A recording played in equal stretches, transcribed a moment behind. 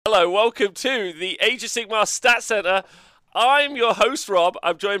Hello, welcome to the Age of Sigmar Stat Center. I'm your host, Rob.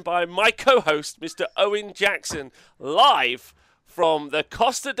 I'm joined by my co-host, Mr. Owen Jackson, live from the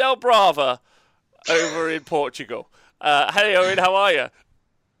Costa del Brava over in Portugal. Hey, Owen, how are you?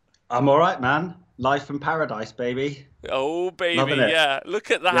 I'm all right, man. Life from paradise, baby. Oh, baby, Loving it. yeah.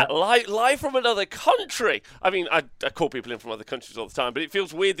 Look at that. Yeah. Live from another country. I mean, I call people in from other countries all the time, but it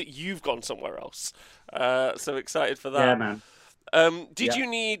feels weird that you've gone somewhere else. So excited for Yeah, that. man. Did Yeah.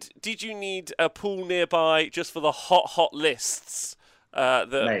 you need a pool nearby just for the hot lists that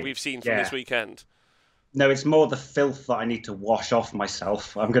Mate. we've seen from this Yeah. weekend? No, it's more the filth that I need to wash off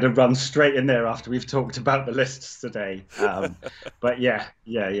myself. I'm going to run straight in there after we've talked about the lists today. But yeah.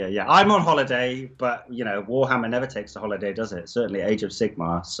 I'm on holiday, but Warhammer never takes a holiday, does it? Certainly Age of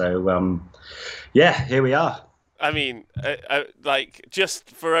Sigmar. So yeah, here we are. I mean, like, just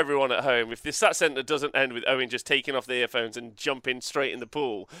for everyone at home, if the stat center doesn't end with Owen just taking off the earphones and jumping straight in the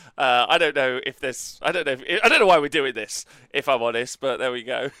pool, I don't know if this. I don't know why we're doing this, if I'm honest. But there we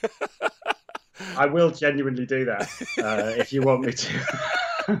go. I will genuinely do that if you want me to.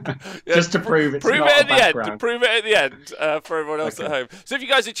 Yeah, Just to prove it's prove not it a at the end. background. Prove it at the end for everyone else at Okay. home. So if you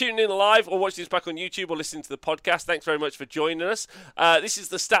guys are tuning in live or watching this back on YouTube or listening to the podcast, thanks very much for joining us. This is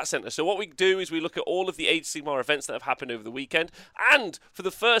the Stat Center. So what we do is we look at all of the Age of Sigmar events that have happened over the weekend, and for the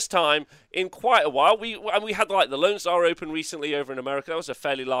first time in quite a while, we had like the Lone Star Open recently over in America. That was a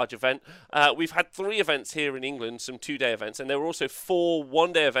fairly large event. We've had 3 events here in England, some 2-day events, and there were also 4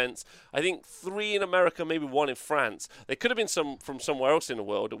 one-day events. I think 3 in America, maybe 1 in France. There could have been some from somewhere else in the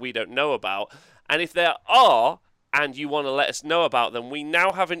world that we don't know about. And if there are, and you want to let us know about them, we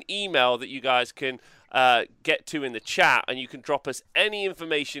now have an email that you guys can get to in the chat, and you can drop us any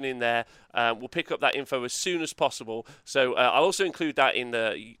information in there. We'll pick up that info as soon as possible. So I'll also include that in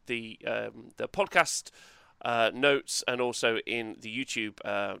the podcast notes and also in the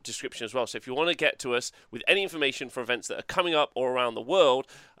YouTube description as well. So if you want to get to us with any information for events that are coming up or around the world,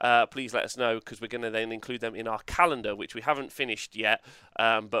 please let us know, because we're going to then include them in our calendar, which we haven't finished yet,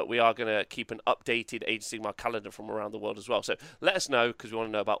 but we are going to keep an updated Age of Sigmar calendar from around the world as well. So let us know, because we want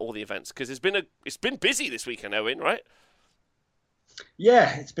to know about all the events, because it's been busy this weekend, Owen, right?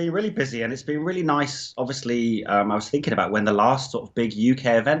 Yeah, it's been really busy and it's been really nice. Obviously, I was thinking about when the last sort of big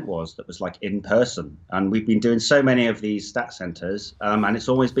UK event was that was like in person. And we've been doing so many of these stat centers, and it's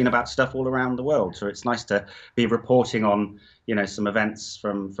always been about stuff all around the world. So it's nice to be reporting on, some events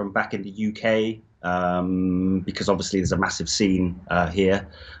from back in the UK, because obviously there's a massive scene here.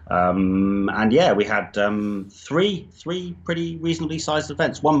 And yeah, we had three pretty reasonably sized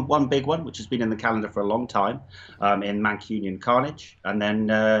events. One big one, which has been in the calendar for a long time, in Mancunian Carnage, and then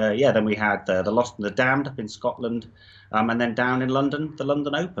we had the Lost and the Damned up in Scotland, and then down in London, the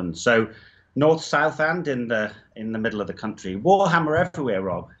London Open. So north, south, and in the middle of the country. Warhammer everywhere,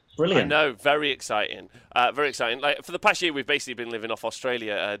 Rob. I Brilliant. know, very exciting, very exciting. Like, for the past year, we've basically been living off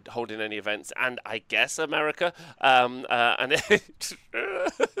Australia, holding any events, and I guess America. And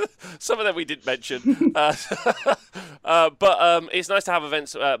some of them we didn't mention, but it's nice to have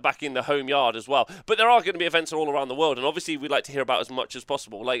events back in the home yard as well. But there are going to be events all around the world, and obviously we'd like to hear about as much as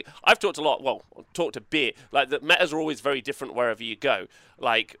possible. Like, I've talked a lot, well, talked a bit. Like, the metas are always very different wherever you go.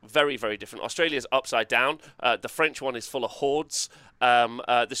 Like, very, very different. Australia's upside down. The French one is full of hordes.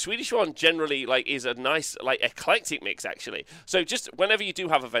 The Swedish one generally is a nice eclectic mix, actually. So just whenever you do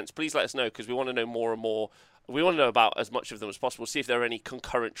have events, please let us know, because we want to know more and more. We want to know about as much of them as possible. See if there are any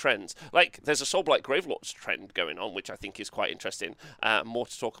concurrent trends. Like, there's a Soulblight Gravelords trend going on, which I think is quite interesting. More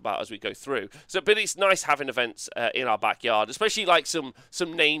to talk about as we go through. But it's nice having events in our backyard, especially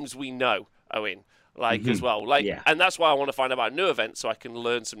some names we know, Owen. As well, Yeah. and that's why I want to find about new events, so I can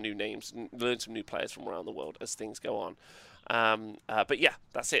learn some new names and learn some new players from around the world as things go on. But yeah,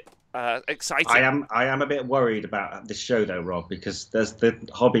 that's it. Exciting. I am a bit worried about this show though, Rob, because the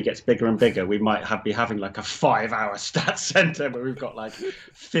hobby gets bigger and bigger. We might be having like a 5-hour stat center where we've got like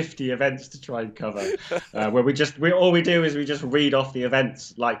 50 events to try and cover. Where all we do is we just read off the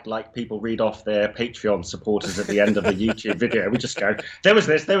events like people read off their Patreon supporters at the end of a YouTube video. We just go, there was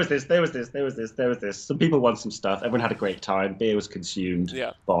this. Some people want some stuff. Everyone had a great time. Beer was consumed.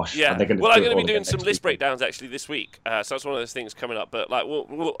 Yeah. Bosh. Yeah. And they're Well, I'm do it going to be all doing again some next list week. breakdowns actually this week. So that's one of those things coming up. But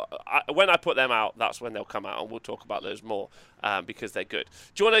when I put them out, that's when they'll come out, and we'll talk about those more because they're good.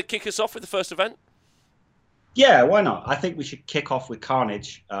 Do you want to kick us off with the first event? Yeah, why not? I think we should kick off with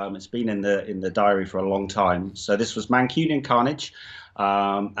Carnage. It's been in the diary for a long time. So this was Mancunian Carnage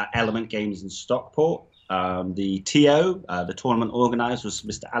at Element Games in Stockport. The TO, the tournament organizer, was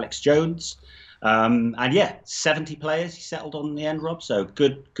Mr. Alex Jones. And yeah, 70 players he settled on in the end, Rob. So a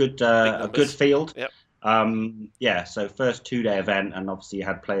good field. Yep. Yeah, so first 2 day event, and obviously you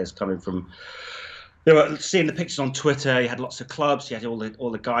had players coming from. They were seeing the pictures on Twitter. You had lots of clubs. You had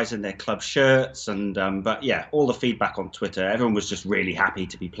all the guys in their club shirts, and but yeah, all the feedback on Twitter. Everyone was just really happy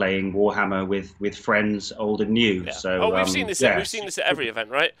to be playing Warhammer with friends, old and new. Yeah. Oh, So we've seen this. yeah, We've seen this at every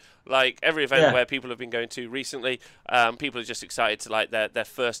event, right? Like every event yeah, where people have been going to recently, people are just excited to like their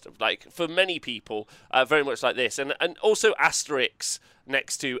first. Like for many people, very much like this, and also asterisks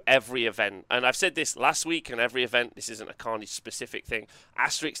next to every event. And I've said this last week and every event. This isn't a Carnage specific thing.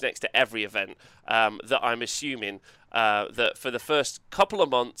 Asterisks next to every event that I'm assuming that for the first couple of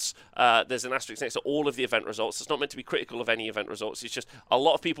months, there's an asterisk next to all of the event results. It's not meant to be critical of any event results. It's just a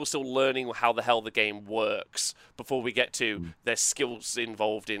lot of people still learning how the hell the game works before we get to their skills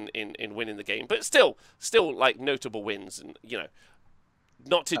involved in winning the game. But still like notable wins, and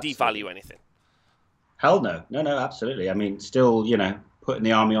not to absolutely. devalue anything. Hell no, no, absolutely. I mean, still, putting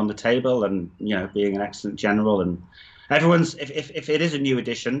the army on the table, and being an excellent general, and everyone's if it is a new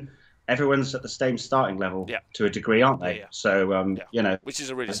edition, everyone's at the same starting level Yeah. to a degree, aren't Yeah, they? yeah. So Which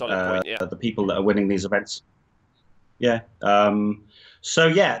is a really solid point. Yeah. the people that are winning these events. Yeah. So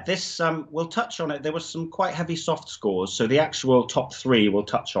yeah, this we'll touch on it. There was some quite heavy soft scores, so the actual top three we'll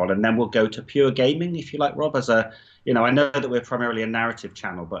touch on, and then we'll go to pure gaming, if you like, Rob. As a I know that we're primarily a narrative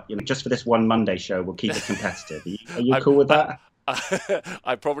channel, but just for this one Monday show, we'll keep it competitive. Are you cool with that?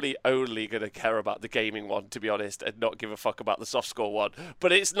 I'm probably only going to care about the gaming one, to be honest, and not give a fuck about the soft score one.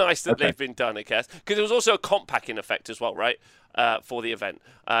 But it's nice that Okay. they've been done, I guess, because there was also a comp packing effect as well, right? For the event,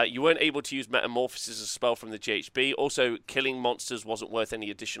 you weren't able to use Metamorphosis as a spell from the GHB. Also, killing monsters wasn't worth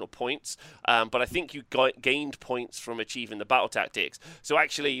any additional points, but I think you gained points from achieving the battle tactics. So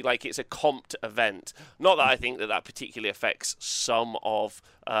actually, like, it's a comped event. Not that I think that particularly affects some of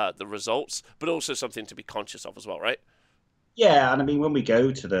the results, but also something to be conscious of as well, right? Yeah, and I mean, when we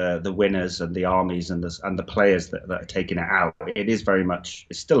go to the winners and the armies and the players that are taking it out, it is very much,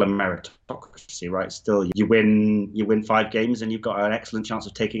 it's still a meritocracy, right? Still, you win 5 games and you've got an excellent chance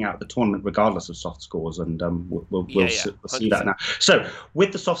of taking out the tournament regardless of soft scores, and we'll see that now. So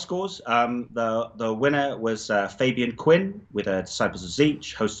with the soft scores, the winner was Fabian Quinn with Disciples of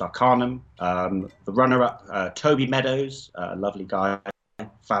Zeech, Host Arcanum. The runner-up, Toby Meadows, a lovely guy.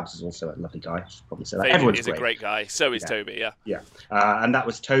 Fabs is also a lovely guy. Should probably say that. Fabian Everyone's is a great guy. So is Toby. Yeah. Yeah, and that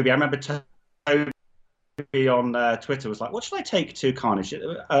was Toby. I remember Toby on Twitter was like, "What should I take to Carnage?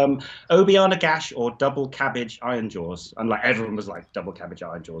 Obiana Gash or double cabbage Iron Jaws?" And like everyone was like, "Double cabbage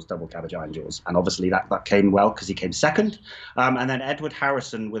Iron Jaws, double cabbage Iron Jaws." And obviously that came well because he came second. And then Edward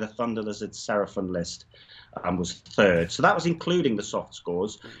Harrison with a Thunder Lizard Seraphon list was third. So that was including the soft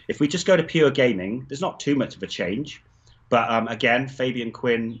scores. If we just go to pure gaming, there's not too much of a change. But again, Fabian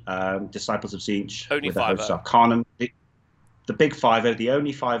Quinn, Disciples of Zeech with the host Arcanum, the big 5-0, the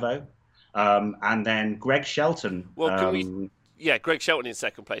only 5-0, and then Greg Shelton. Well, Greg Shelton in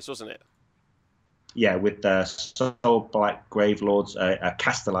second place, wasn't it? Yeah, with the Soul Black Gravelords, a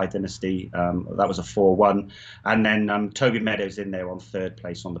Castelli dynasty. That was a 4-1. And then Toby Meadows in there on third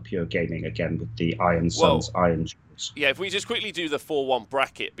place on the pure gaming, again with the Iron Suns, Iron Jaws. Yeah, if we just quickly do the 4-1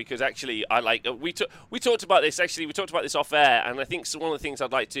 bracket, because actually I like we talked about this. Actually, we talked about this off air, and I think one of the things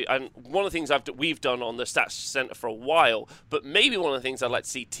I'd like to, and one of the things we've done on the Stats Center for a while, but maybe one of the things I'd like to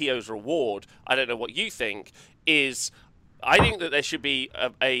see Tio's reward. I don't know what you think is. I think that there should be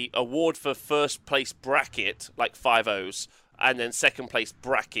a award for first place bracket, like 5-0s, and then second place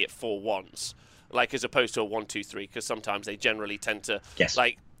bracket 4-1s, like as opposed to a 1-2-3, because sometimes they generally tend to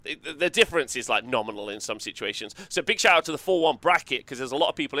like. The difference is like nominal in some situations. So big shout out to the 4-1 bracket, because there's a lot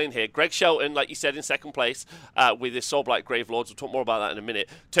of people in here. Greg Shelton, like you said, in second place with his Soul Blight Gravelords. We'll talk more about that in a minute.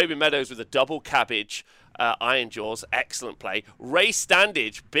 Toby Meadows with a double cabbage Iron Jaws. Excellent play. Ray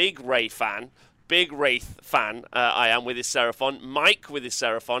Standage, big Ray fan. Big Wraith fan, I am, with his Seraphon. Mike with his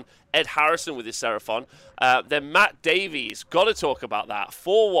Seraphon. Ed Harrison with his Seraphon. Then Matt Davies, got to talk about that.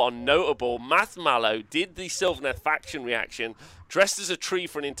 4-1 notable. Math Mallow did the Sylvaneth faction reaction, dressed as a tree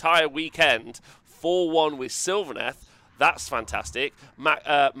for an entire weekend. 4-1 with Sylvaneth. That's fantastic. Matt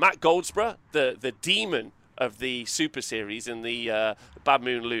Goldsborough, the demon of the Super Series in the Bad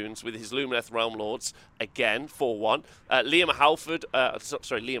Moon Loons with his Lumineth Realm Lords, again, 4-1. Liam Alford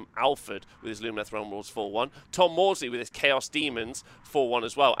with his Lumineth Realm Lords, 4-1. Tom Maudsley with his Chaos Demons, 4-1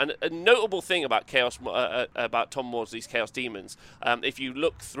 as well. And a notable thing about about Tom Maudsley's Chaos Demons, if you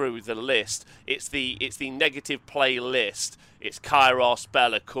look through the list, it's the negative play list. It's Kairos,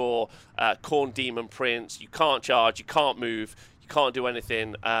 Be'lakor, Khorne Demon Prince. You can't charge, you can't move, you can't do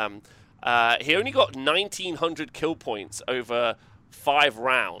anything. He only got 1,900 kill points over 5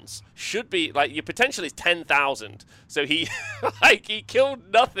 rounds should be like your potential is 10,000. So he like he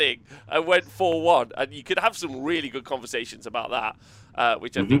killed nothing and went 4-1, and you could have some really good conversations about that.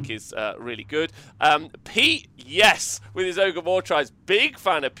 Which I think is really good. Pete, yes, with his Ogre Moor Tribes. Big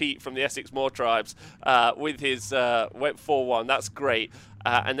fan of Pete from the Essex Moor Tribes with his went 4-1. That's great.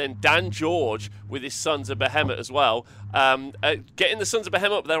 And then Dan George with his Sons of Behemoth as well. Getting the Sons of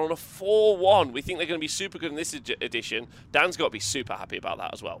Behemoth up there on a 4-1. We think they're going to be super good in this edition. Dan's got to be super happy about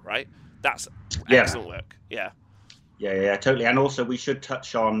that as well, right? That's excellent work. Yeah. Yeah, totally. And also, we should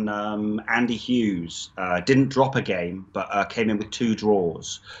touch on Andy Hughes. Didn't drop a game, but came in with 2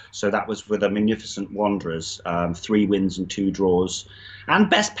 draws. So that was with the Magnificent Wanderers, 3 wins and 2 draws.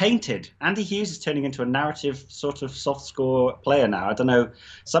 And best painted. Andy Hughes is turning into a narrative sort of soft score player now. I don't know.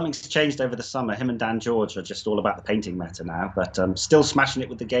 Something's changed over the summer. Him and Dan George are just all about the painting meta now, but still smashing it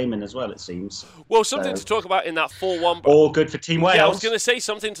with the gaming as well, it seems. Well, something to talk about in that 4-1. All good for Team Wales. Yeah, I was going to say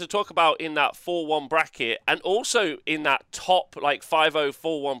something to talk about in that 4-1 bracket, and also in that top like 5-0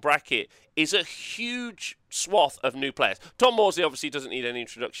 4-1 bracket is a huge swath of new players. Tom Morsley obviously doesn't need any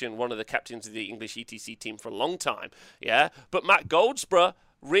introduction, one of the captains of the English ETC team for a long time, yeah? But Matt Goldsborough,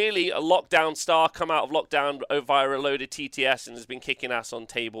 really a lockdown star, come out of lockdown via a load of TTS and has been kicking ass on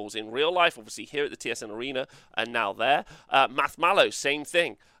tables in real life, obviously here at the TSN Arena and now there. Math Mallow, same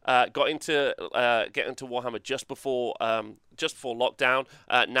thing. Got into get into Warhammer just before lockdown.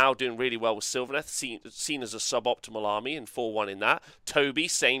 Now doing really well with Sylvaneth, seen as a suboptimal army and 4-1 in that. Toby,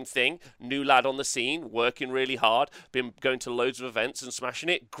 same thing, new lad on the scene, working really hard, been going to loads of events and smashing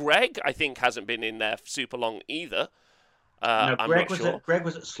it. Greg, I think, hasn't been in there super long either. No, Greg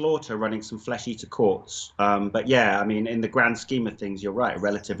was at Slaughter running some Flesh Eater courts. But yeah, I mean, in the grand scheme of things, you're right, a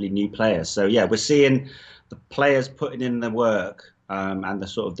relatively new player. So yeah, we're seeing the players putting in the work. And the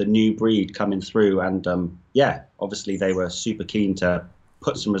sort of the new breed coming through, and obviously they were super keen to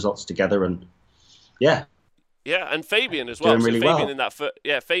put some results together, and and Fabian as well. Doing really Fabian well.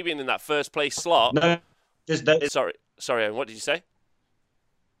 in Fabian in that first place slot. No, sorry, Owen, what did you say?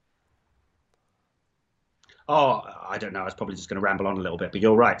 Oh, I don't know. I was probably just going to ramble on a little bit, but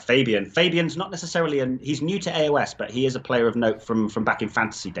you're right. Fabian's not necessarily he's new to AOS, but he is a player of note from back in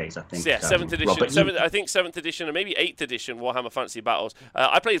Fantasy days, I think. Yeah, 7th edition. Robert, I think 7th edition and maybe 8th edition Warhammer Fantasy Battles.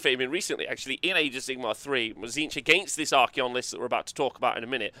 I played Fabian recently, actually, in Age of Sigmar 3. Zinch against this Archeon list that we're about to talk about in a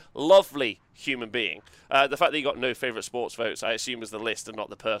minute. Lovely human being. The fact that he got no favourite sports votes, I assume, is the list and not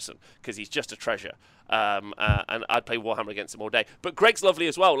the person, because he's just a treasure. And I'd play Warhammer against him all day. But Greg's lovely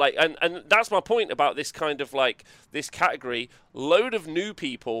as well. Like, and that's my point about this kind of like this category. Load of new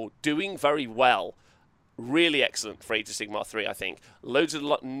people doing very well. Really excellent for Age of Sigmar 3, I think. Loads of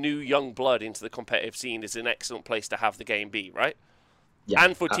new young blood into the competitive scene is an excellent place to have the game be, right? Yeah,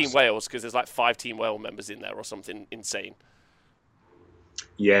 and for absolutely. Team Wales, because there's like 5 Team Wales members in there or something insane.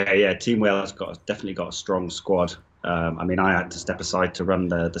 Yeah. Team Wales definitely got a strong squad. I mean, I had to step aside to run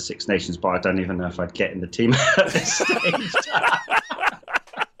the Six Nations, but I don't even know if I'd get in the team at this stage.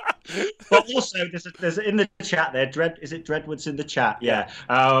 But also, there's in the chat there. Is it Dreadwood's in the chat? Yeah.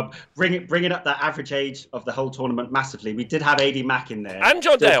 Bringing up that average age of the whole tournament massively. We did have AD Mack in there and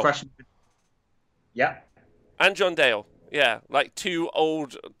John Dale. Yeah. And John Dale. Yeah, like two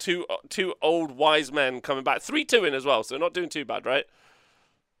old wise men coming back. 3-2 in as well, so not doing too bad, right?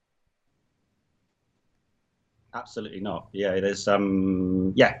 Absolutely not. Yeah, there's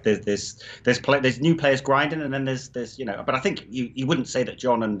new players grinding, and then there's But I think you wouldn't say that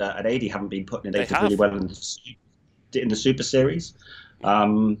John and AD haven't been putting it really well in the Super Series.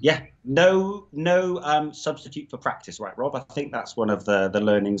 No substitute for practice, right, Rob? I think that's one of the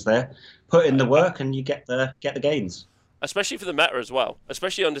learnings there. Put in the work, and you get the gains. Especially for the meta as well.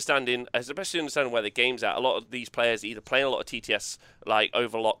 Especially understanding where the game's at. A lot of these players either playing a lot of TTS like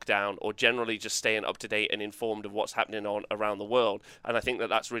over lockdown, or generally just staying up to date and informed of what's happening around the world. And I think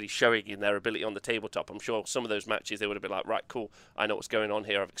that's really showing in their ability on the tabletop. I'm sure some of those matches they would have been like, right, cool, I know what's going on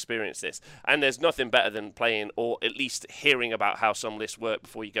here. I've experienced this. And there's nothing better than playing, or at least hearing about how some lists work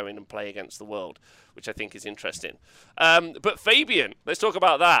before you go in and play against the world, which I think is interesting. But Fabian, let's talk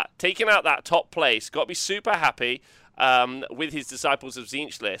about that. Taking out that top place, got to be super happy. With his Disciples of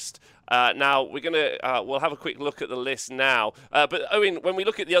Tzeentch list. Now, we'll have a quick look at the list now. But, Owen, when we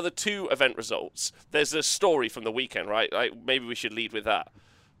look at the other 2 event results, there's a story from the weekend, right? Like, maybe we should lead with that.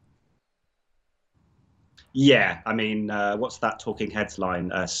 Yeah, I mean, what's that Talking Heads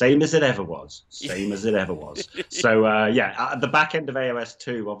line? Same as it ever was. Same as it ever was. So, at the back end of AOS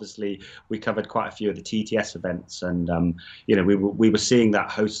 2, obviously, we covered quite a few of the TTS events. And, we were seeing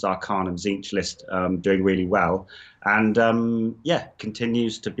that Hosts Arcanum Tzeentch list doing really well. And,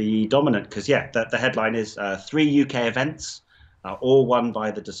 continues to be dominant because, the headline is 3 UK events. all won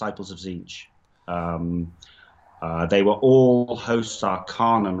by the Disciples of Tzeentch. Um, they were all hosts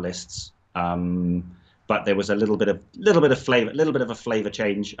Arcanum lists, but there was a little bit of flavor, a little bit of a flavor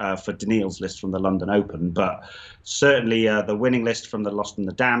change for Daniil's list from the London Open. But certainly the winning list from the Lost and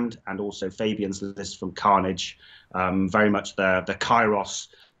the Damned, and also Fabian's list from Carnage, very much the Kairos,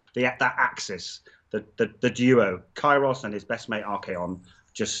 that axis, the duo, Kairos and his best mate Archaon,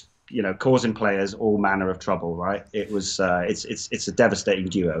 just causing players all manner of trouble. Right? It was it's a devastating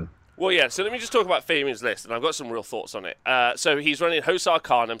duo. Well, yeah, so let me just talk about Fabian's list, and I've got some real thoughts on it. So he's running Host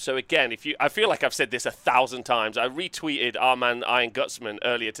Arcanum. So again, I feel like I've said this 1,000 times. I retweeted our man Iron Gutsman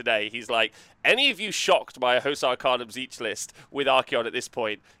earlier today. He's like, any of you shocked by a Host Arcanum's each list with Archaon at this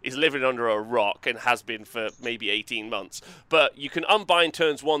point is living under a rock and has been for maybe 18 months. But you can unbind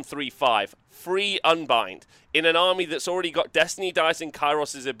turns 1, 3, 5. Free unbind. In an army that's already got Destiny Dice and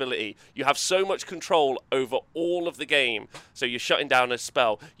Kairos' ability, you have so much control over all of the game, so you're shutting down a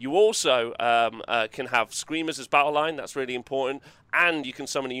spell. You also can have Screamers as battle line, that's really important, and you can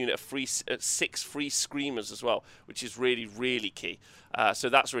summon a unit of 6 free Screamers as well, which is really, really key. So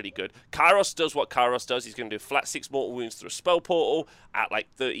that's really good. Kairos does what Kairos does. He's going to do flat 6 mortal wounds through a spell portal at like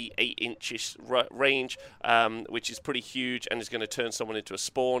 38 inches range, which is pretty huge, and is going to turn someone into a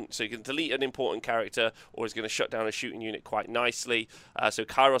spawn. So you can delete an important character, or he's going to shut down a shooting unit quite nicely. So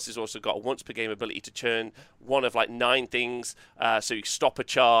Kairos has also got a once per game ability to turn one of like 9 things. So you stop a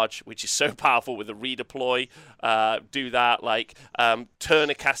charge, which is so powerful with a redeploy. Do that, like turn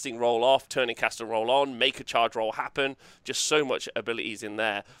a casting roll off, turn a casting roll on, make a charge roll happen. Just so much ability in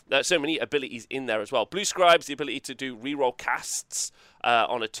there. So many abilities in there as well. Blue Scribe's the ability to do reroll casts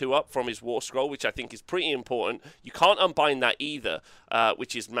on a 2-up from his War Scroll, which I think is pretty important. You can't unbind that either,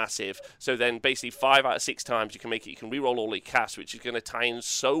 which is massive. So then basically 5 out of 6 times you can reroll all your casts, which is going to tie in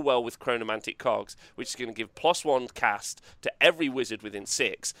so well with Chronomantic Cogs, which is going to give +1 cast to every wizard within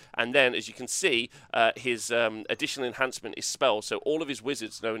 6. And then, as you can see, his additional enhancement is spells. So all of his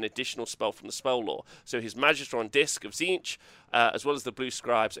wizards know an additional spell from the spell lore. So his Magistron Disc of Tzeentch, as well as the Blue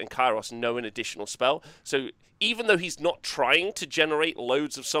Scribes and Kairos, know an additional spell. So even though he's not trying to generate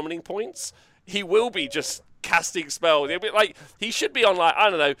loads of summoning points, he will be just casting spells. He should be on, like, I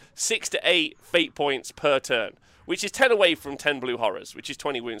don't know, 6 to 8 fate points per turn, which is 10 away from 10 blue horrors, which is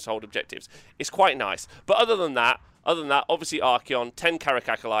 20 wounds to hold objectives. It's quite nice. But other than that, obviously Archaon, 10 Karak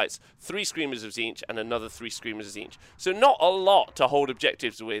Acolytes, 3 Screamers of Tzeentch, and another 3 Screamers of Tzeentch. So not a lot to hold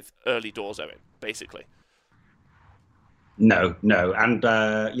objectives with early doors, Owen, basically. No, and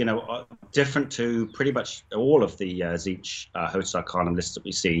different to pretty much all of the Tzeentch Host Arcanum lists that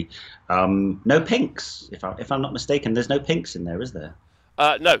we see. No pinks, if I'm not mistaken. There's no pinks in there, is there?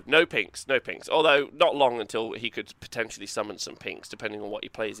 No pinks. Although not long until he could potentially summon some pinks, depending on what he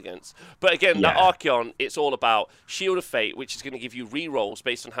plays against. But again, that Archaon, it's all about Shield of Fate, which is going to give you rerolls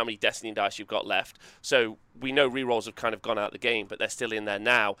based on how many Destiny dice you've got left. So we know rerolls have kind of gone out the game, but they're still in there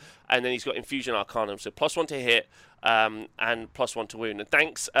now. And then he's got Infusion Arcanum, so +1 to hit. And +1 to wound. And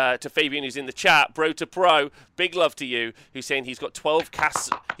thanks to Fabian, who's in the chat, bro to pro, big love to you, who's saying he's got 12 casts.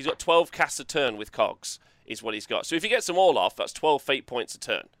 He's got 12 casts a turn with cogs, is what he's got. So if he gets them all off, that's 12 fate points a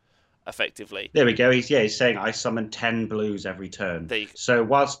turn, effectively. There we go. He's saying I summon 10 blues every turn. So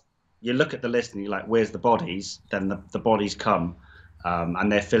whilst you look at the list and you're like, where's the bodies? Then the bodies come.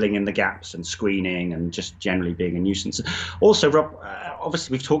 And they're filling in the gaps and screening and just generally being a nuisance. Also, Rob,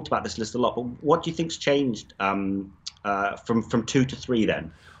 obviously we've talked about this list a lot, but what do you think's changed from 2 to 3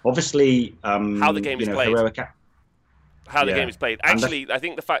 then? Obviously, how the game is played. How the game is played. Actually, I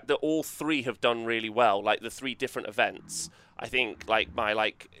think the fact that all 3 have done really well, like the 3 different events, I think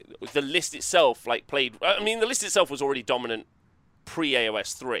the list itself played. I mean, the list itself was already dominant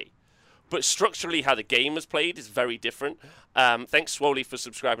pre-AOS 3. But structurally, how the game is played is very different. Thanks, Swoley, for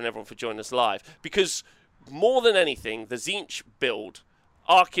subscribing, everyone, for joining us live. Because more than anything, the Tzeentch build,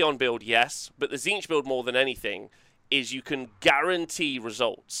 Archaon build, yes, but the Tzeentch build more than anything is you can guarantee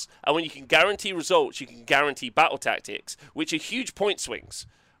results. And when you can guarantee results, you can guarantee battle tactics, which are huge point swings.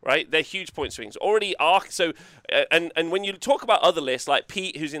 Right, they're huge point swings. Already, and when you talk about other lists, like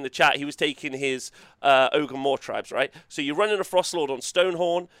Pete, who's in the chat, he was taking his Ogre Moor tribes, right? So you're running a Frostlord on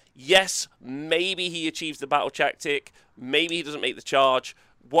Stonehorn. Yes, maybe he achieves the battle tactic. Maybe he doesn't make the charge.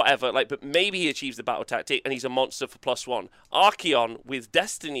 Whatever, but maybe he achieves the battle tactic, and he's a monster for +1. Archaon with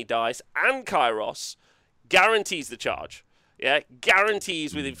Destiny dice and Kairos guarantees the charge. Yeah,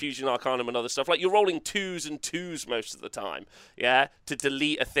 guarantees with Infusion Arcanum and other stuff. Like, you're rolling 2s and 2s most of the time, yeah, to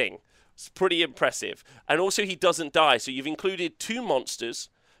delete a thing. It's pretty impressive. And also, he doesn't die. So you've included 2 monsters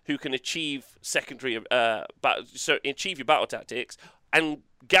who can achieve secondary, achieve your battle tactics, and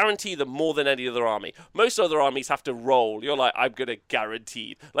guarantee them more than any other army. Most other armies have to roll. You're like, I'm going to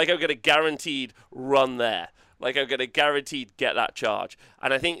guaranteed run there. Like, I'm going to guaranteed get that charge.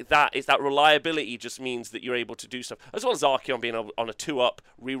 And I think that reliability just means that you're able to do stuff. As well as Archeon being on a 2-up,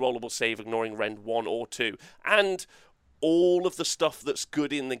 rerollable save, ignoring rend 1 or 2. And all of the stuff that's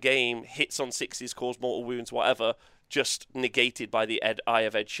good in the game, hits on 6s, cause mortal wounds, whatever, just negated by the Eye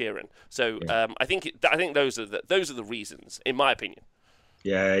of Ed Sheeran. So I think those are the reasons, in my opinion.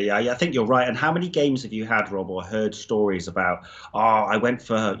 Yeah, I think you're right. And how many games have you had, Rob, or heard stories about, I went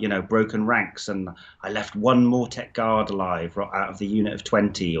for, broken ranks and I left one Mortec guard alive out of the unit of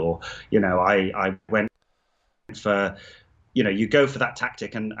 20, or, I went for, you go for that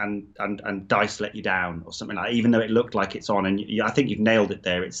tactic and dice let you down or something like that, even though it looked like it's on. And I think you've nailed it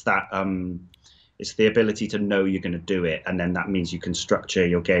there. It's that, it's the ability to know you're going to do it. And then that means you can structure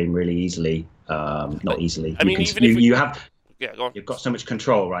your game really easily. Not easily. I mean, you have... Yeah, go on. You've got so much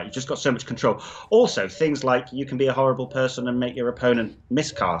control, right? You've just got so much control. Also, things like you can be a horrible person and make your opponent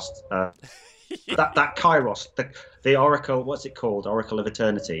miscast. That Kairos, the Oracle, what's it called? Oracle of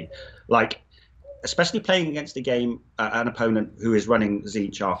Eternity. Like, especially playing against an opponent who is running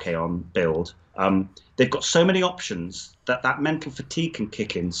Tzeentch Archaon build, they've got so many options that mental fatigue can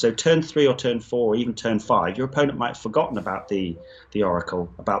kick in. So turn 3 or turn 4 or even turn 5, your opponent might have forgotten about the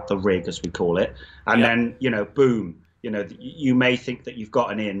Oracle, about the rig, as we call it. And then, boom. You may think that you've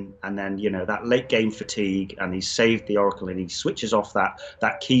got an in, and then, that late game fatigue, and he saved the Oracle and he switches off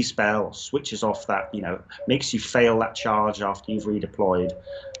that key spell, switches off that, makes you fail that charge after you've redeployed.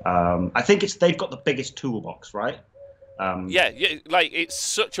 I think they've got the biggest toolbox, right? Like it's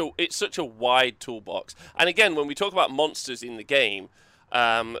such a wide toolbox. And again, when we talk about monsters in the game,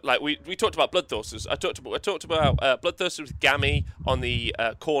 like we talked about Bloodthirsters. I talked about Bloodthirsters with Gammy on the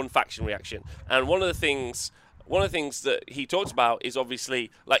Khorne faction reaction, and one of the things that he talks about is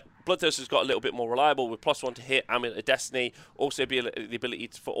obviously, like, Bloodthirster's got a little bit more reliable with +1 to hit, Amulet of Destiny, also the ability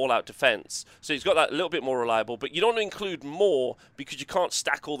for all-out defense. So he's got that a little bit more reliable, but you don't want to include more because you can't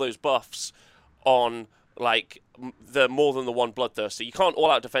stack all those buffs on, like, the more than the one Bloodthirster. You can't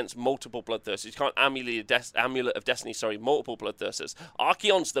all-out defense multiple Bloodthirsters. You can't Amulet of Destiny, multiple Bloodthirsters.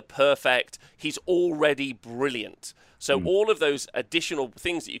 Archaon's the perfect. He's already brilliant. So all of those additional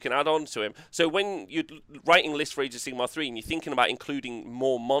things that you can add on to him. So when you're writing lists for Age of Sigmar 3 and you're thinking about including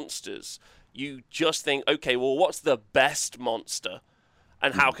more monsters, you just think, okay, well, what's the best monster?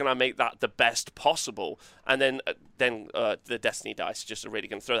 And how can I make that the best possible? And then the Destiny dice just are really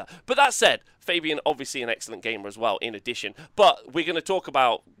going to throw that. But that said, Fabian, obviously an excellent gamer as well, in addition. But we're going to talk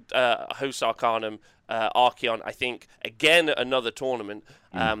about Host Arcanum, Archeon, I think, again, another tournament,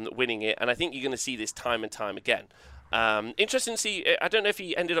 winning it. And I think you're going to see this time and time again. Interesting to see. I don't know if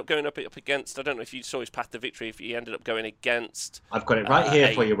he ended up going up against. I don't know if you saw his path to victory. If he ended up going against. I've got it right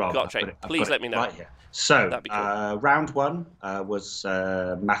here for you, Rob. Please let me know. Right here. So cool. Round 1 was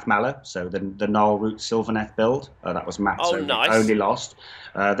Math Mala. So the Gnarlroot Sylvaneth build. That was Matt's only lost.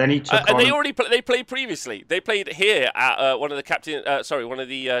 Then he took on. And they played previously. They played here at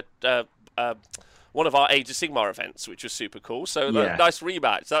one of our Age of Sigmar events, which was super cool. So nice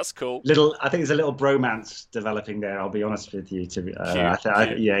rematch. That's cool. I think there's a little bromance developing there. I'll be honest with you. Cute.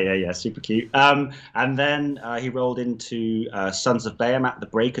 Yeah, super cute. And then he rolled into Sons of Behemat, the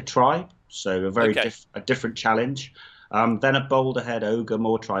Breaker tribe. So a different challenge. Then a Boulderhead Ogre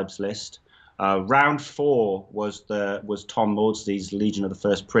More Tribes list. Round 4 was Tom Maudsley's Legion of the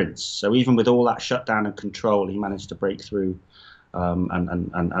First Prince. So even with all that shutdown and control, he managed to break through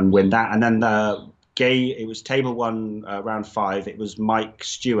and win that. And then it was table 1, round 5. It was Mike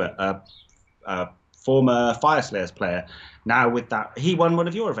Stewart, a former Fire Slayers player. Now with that, he won one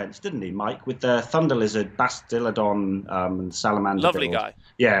of your events, didn't he, Mike? With the Thunder Lizard, Bastiladon, and Salamander. Lovely build. Guy.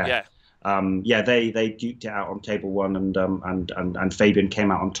 Yeah. They duked it out on table 1, and Fabian came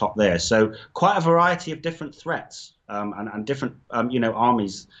out on top there. So quite a variety of different threats, and different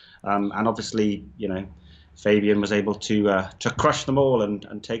armies, and obviously Fabian was able to crush them all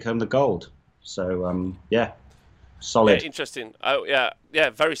and take home the gold. So solid. Yeah, interesting. Oh yeah,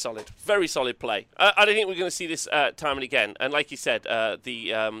 very solid play. I don't think we're going to see this time and again. And like you said,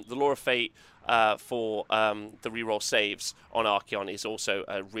 the Law of Fate for the reroll saves on Archeon is also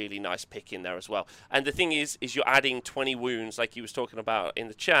a really nice pick in there as well. And the thing is you're adding 20 wounds, like he was talking about in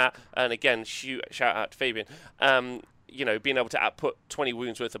the chat. And again, shout out to Fabian. Being able to put 20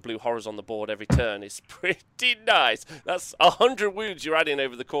 wounds worth of blue horrors on the board every turn is pretty nice. That's 100 wounds you're adding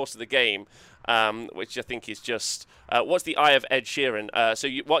over the course of the game, which I think is just... what's the Eye of Ed Sheeran? So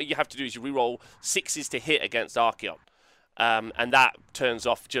what you have to do is you reroll 6s to hit against Archeon. And that turns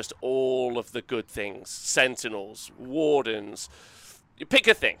off just all of the good things. Sentinels, Wardens, You pick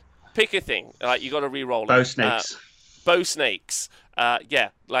a thing. Pick a thing. Like, you got to re-roll Bow it. snakes. Bow snakes. Yeah,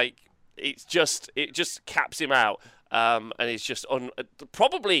 like it just caps him out, and it's just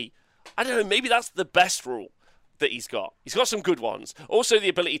probably, I don't know, maybe that's the best rule that he's got. He's got some good ones. Also, the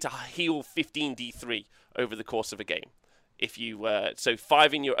ability to heal 15d3 over the course of a game. If you so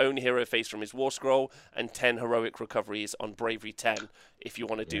 5 in your own hero face from his war scroll, and 10 heroic recoveries on bravery 10 if you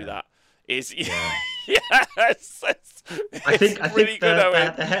want to do that. Is yes, I think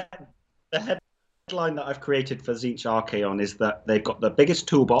the headline that I've created for Tzeentch Archaon is that they've got the biggest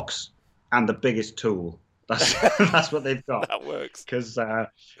toolbox and the biggest tool. That's what they've got. That works. Because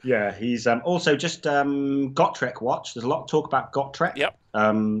he's also just Gotrek watch. There's a lot of talk about Gotrek. Yep.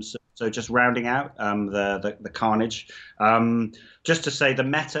 So just rounding out the carnage. Just to say the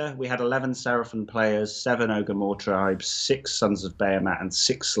meta, we had 11 Seraphim players, 7 Ogre tribes, 6 Sons of Behemat, and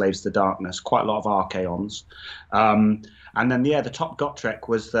 6 Slaves to Darkness. Quite a lot of Archaons. And then the top Gotrek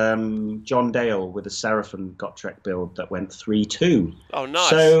was John Dale with a Seraphim Gotrek build that went 3-2. Oh, nice.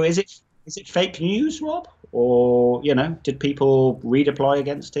 So is it fake news, Rob? Or, did people redeploy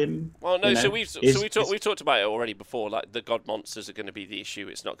against him? Well, no. We talked about it already before. Like, the god monsters are going to be the issue.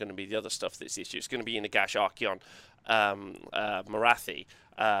 It's not going to be the other stuff that's the issue. It's going to be Nagash, Archaon, Marathi,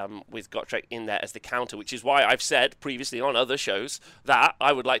 with Gotrek in there as the counter, which is why I've said previously on other shows that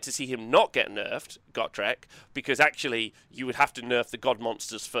I would like to see him not get nerfed, Gotrek, because actually you would have to nerf the god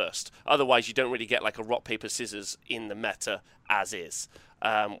monsters first. Otherwise, you don't really get like a rock, paper, scissors in the meta as is.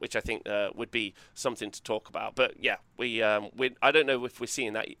 Which I think would be something to talk about. But yeah, I don't know if we're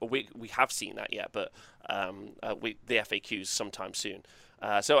seeing that. We have seen that yet, but the FAQs sometime soon.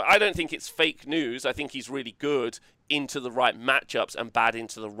 So I don't think it's fake news. I think he's really good into the right matchups and bad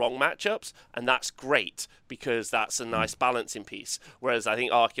into the wrong matchups, and that's great because that's a nice balancing piece. Whereas I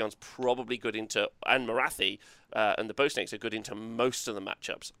think Archaon's probably good into, and Marathi and the Bowsnakes are good into most of the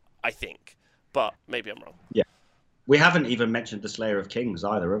matchups, I think. But maybe I'm wrong. Yeah. We haven't even mentioned the Slayer of Kings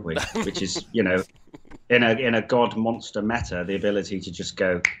either, have we? Which is, in a god monster meta, the ability to just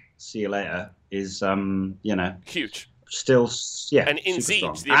go, see you later, is, huge. Still, yeah. And in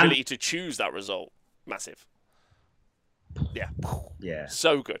Siege, the ability to choose that result, massive. Yeah. Yeah.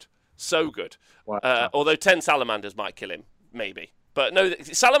 So good. So good. Wow. Although 10 Salamanders might kill him, maybe. But no,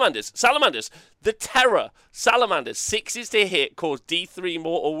 Salamanders, the terror. Salamanders, 6s to hit, cause D3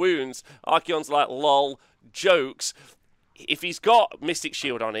 mortal wounds. Archaon's like, lol. Jokes. If he's got Mystic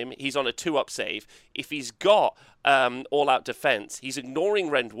Shield on him, he's on a 2-up save. If he's got all-out defense, he's ignoring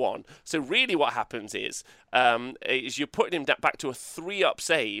Rend 1. So really what happens is you're putting him back to a 3-up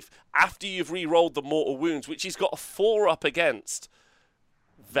save after you've re-rolled the mortal wounds, which he's got a 4-up against.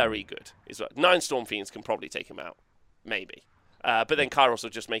 Very good. 9 Storm Fiends can probably take him out. Maybe. But then Kairos will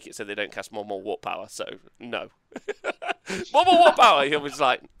just make it so they don't cast more warp power, so no. more warp power! He was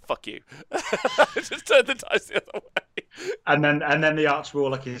like, fuck you. Just turn the dice the other way. And then the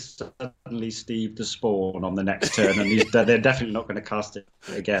Archwarlock is suddenly Steve the Spawn on the next turn, and they're definitely not going to cast it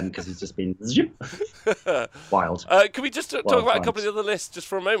again because he's just been wild. Can we just talk about a couple of the other lists just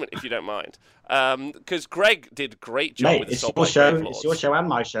for a moment, if you don't mind? Because Greg did a great job with the It's your show. It's your show and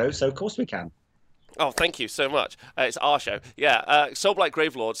my show, so of course we can. Oh, thank you so much. It's our show. Yeah, Soulblight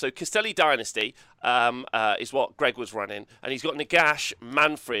Gravelord. So Castelli Dynasty is what Greg was running. And he's got Nagash,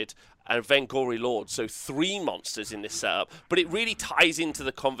 Manfred, and Vengori Lord. So 3 monsters in this setup. But it really ties into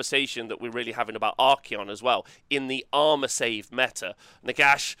the conversation that we're really having about Archaon as well in the armor save meta.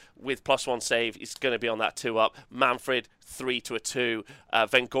 Nagash with +1 save is going to be on that 2-up. Manfred, 3 to a 2.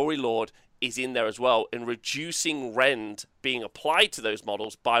 Vengori Lord is in there as well, and reducing rend being applied to those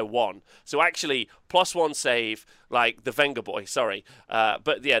models by 1. So actually, +1 save, like the Venga Boy, sorry.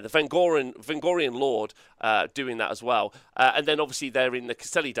 But yeah, the Vengorian Lord doing that as well. And then obviously they're in the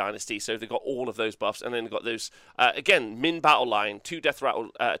Castelli Dynasty, so they've got all of those buffs. And then they've got those, again, min battle line, 2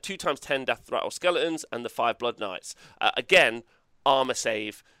 times 10 Death Rattle Skeletons, and the 5 Blood Knights. Again, armor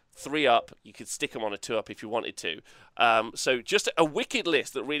save. 3-up, you could stick them on a 2-up if you wanted to. So just a wicked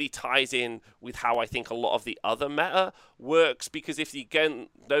list that really ties in with how I think a lot of the other meta works, because if you go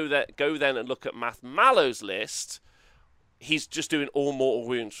then and look at Math Mallow's list, he's just doing all mortal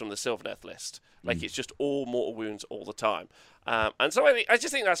wounds from the Sylvaneth list. Like, it's just all mortal wounds all the time. And so I just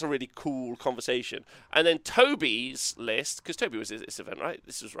think that's a really cool conversation. And then Toby's list, because Toby was at this event, right?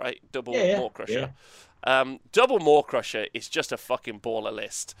 This was right. Double Maw Crusher. Yeah. Double Maw Crusher is just a fucking baller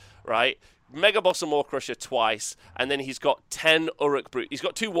list, right? Mega Boss and Maw Crusher twice, and then he's got 10 Uruk Brute. He's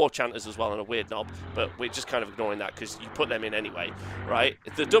got 2 War Chanters as well and a weird knob, but we're just kind of ignoring that because you put them in anyway, right?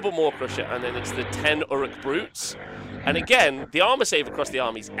 The double Maw Crusher, and then it's the 10 Uruk Brutes. And again, the armor save across the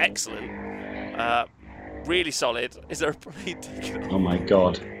army is excellent. Really solid. Is there a bleed taken off? Oh my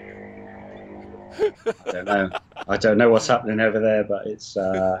God. I don't know. I don't know what's happening over there, but it's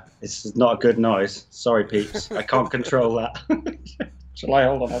not a good noise. Sorry, peeps. I can't control that. Shall I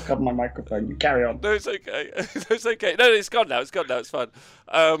hold on? I'll cover my microphone. You carry on. No, it's okay. It's okay. No, it's gone now. It's gone now. It's fine.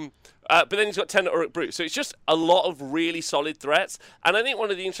 But then he's got 10 Uruk Brute. So it's just a lot of really solid threats. And I think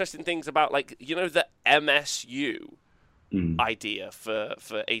one of the interesting things about, like, you know, the MSU idea for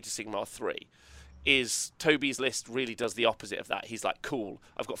Age of Sigmar 3 is Toby's list really does the opposite of that. He's like, cool,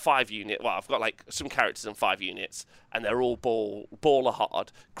 I've got 5 units. Well, I've got like some characters and 5 units, and they're all baller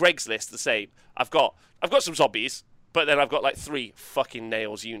hard. Greg's list the same. I've got some zombies, but then I've got like 3 fucking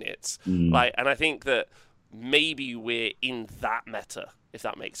nails units. Like, and I think that maybe we're in that meta, if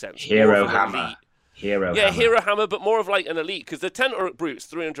that makes sense. Hero hammer. Hero hammer, but more of like an elite, because the 10 Uruk Brutes,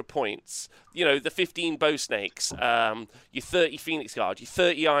 300 points, you know, the 15 Bow Snakes, your 30 Phoenix Guard, your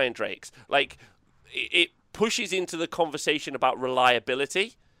 30 Iron Drakes, like, it pushes into the conversation about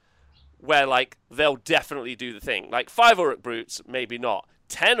reliability, where, like, they'll definitely do the thing. Like, 5 Uruk Brutes, maybe not.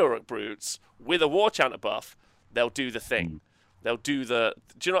 10 Uruk Brutes with a War Chanter buff, they'll do the thing. They'll do the...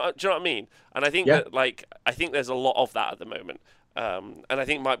 Do you know what I mean? And I think that, like, I think there's a lot of that at the moment. And I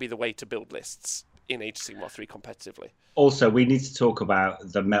think it might be the way to build lists in Age of Sigmar 3 competitively. Also, we need to talk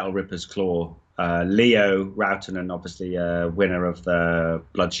about the Metal Ripper's Claw. Leo Routanen, obviously winner of the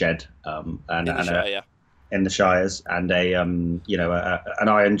Bloodshed, in the Shires, and an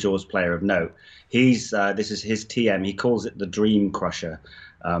Iron Jaws player of note. This is his TM. He calls it the Dream Crusher,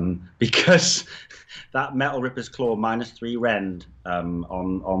 because that Metal Ripper's Claw -3 rend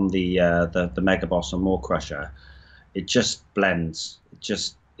on the Mega Boss and Maw Crusher, it just blends.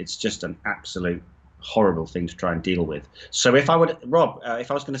 It's just an absolute horrible thing to try and deal with. So if I was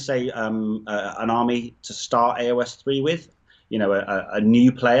going to say an army to start AOS 3 with, you know, a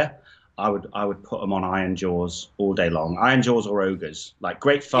new player, I would put them on Iron Jaws all day long. Iron Jaws or Ogres, like,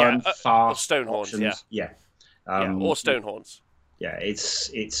 great fun, fast Stonehorns, options. Or Stonehorns. Yeah,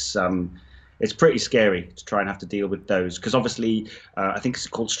 it's pretty scary to try and have to deal with those, because obviously I think it's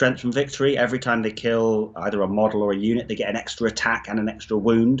called Strength from Victory. Every time they kill either a model or a unit, they get an extra attack and an extra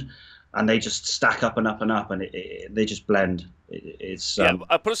wound. And they just stack up and up and up, and they just blend. But it's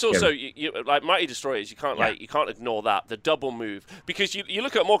also you like Mighty Destroyers. You can't ignore that, the double move, because you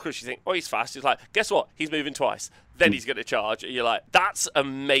look at Morcrush, you think, oh, he's fast. He's like, guess what? He's moving twice. Then he's going to charge. And you're like, that's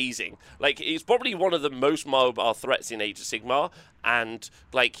amazing. Like, he's probably one of the most mobile threats in Age of Sigmar, and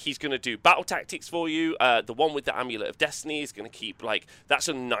like, he's going to do battle tactics for you. The one with the Amulet of Destiny is going to keep, like, that's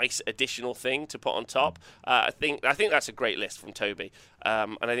a nice additional thing to put on top. I think that's a great list from Toby,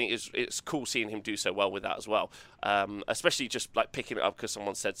 and I think it's cool seeing him do so well with that as well. Especially just like picking it up because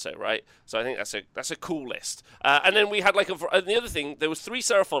someone said so, right? So I think that's a cool list. And then we had like and the other thing, there was 3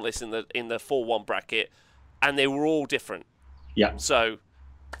 Seraphon lists in the 4-1 bracket, and they were all different. Yeah. So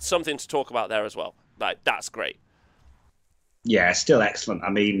something to talk about there as well. Like, that's great. Yeah, still excellent.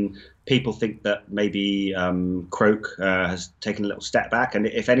 I mean, people think that maybe Croak has taken a little step back, and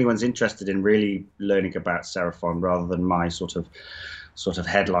if anyone's interested in really learning about Seraphon rather than my sort of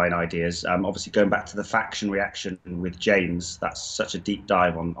headline ideas, obviously going back to the faction reaction with James, that's such a deep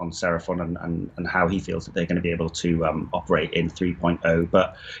dive on Seraphon and how he feels that they're going to be able to operate in 3.0.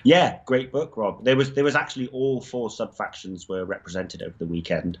 But yeah, great book, Rob. There was actually all 4 sub factions were represented over the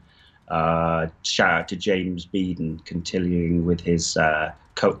weekend. Shout out to James Beeden, continuing with his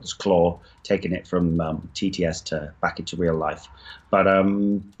Coatless Claw, taking it from TTS to back into real life. But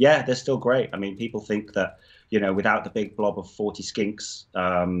yeah, they're still great. I mean, people think that, you know, without the big blob of 40 skinks,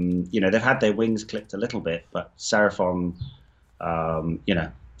 you know, they've had their wings clipped a little bit, but Seraphon, you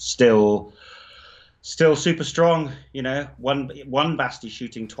know, still super strong. You know, one Basti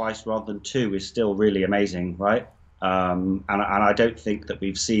shooting twice rather than 2 is still really amazing, right? And I don't think that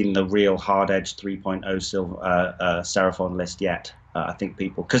we've seen the real hard-edged 3.0 Seraphon list yet. I think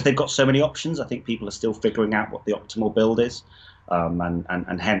people, because they've got so many options, I think people are still figuring out what the optimal build is.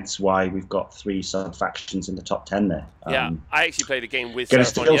 And hence why we've got 3 sub-factions in the top 10 there. Yeah, I actually played a game with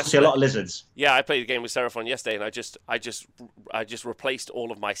Seraphon yesterday. See a lot of lizards. Yeah, I played a game with Seraphon yesterday, and I just replaced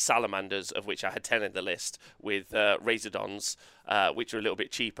all of my Salamanders, of which I had 10 in the list, with Razordons, which are a little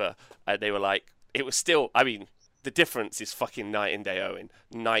bit cheaper. They were like, it was still, I mean, the difference is fucking night and day, Owen.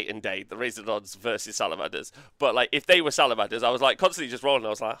 Night and day. The Razordons versus Salamanders. But, like, if they were Salamanders, I was, like, constantly just rolling. I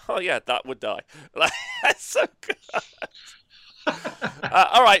was like, oh, yeah, that would die. Like, that's so good.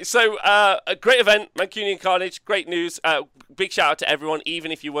 All right, so a great event, Mancunian Carnage, great news. Big shout out to everyone,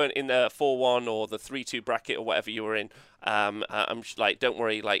 even if you weren't in the 4-1 or the 3-2 bracket or whatever you were in. I'm like, don't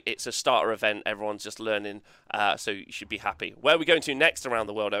worry, like, it's a starter event. Everyone's just learning, so you should be happy. Where are we going to next around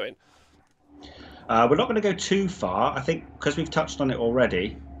the world, Owen? We're not going to go too far. I think because we've touched on it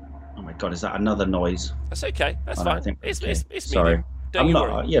already. Oh my God, is that another noise? That's okay. That's Oh no, I fine. think we're It's okay. it's, it's me, Liam. Sorry, Don't I'm you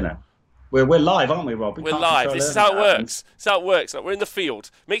not. worry. We're live, aren't we, Rob? We We're can't live. control This is anything how that it happens. works. This is how it works. Like we're in the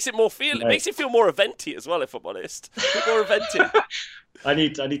field. It No. makes it feel more eventy as well, if I'm honest. A bit more eventy. I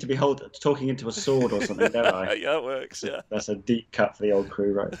need to be talking into a sword or something, don't I? Yeah, it works. That's a, Yeah. that's a deep cut for the old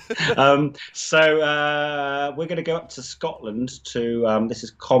crew, right? So we're going to go up to Scotland to this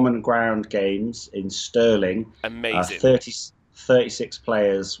is Common Ground Games in Stirling. Amazing. 36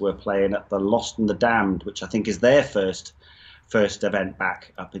 players were playing at the Lost and the Damned, which I think is their first event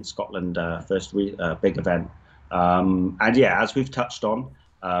back up in Scotland, big event. And yeah, as we've touched on,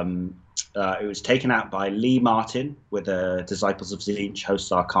 it was taken out by Lee Martin with the Disciples of Tzeentch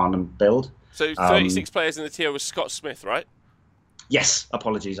hosts Arcanum build. So Um, 36 players in the tier was Scott Smith, right? Yes,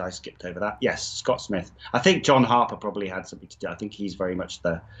 apologies, I skipped over that. Yes, Scott Smith. I think John Harper probably had something to do. I think he's very much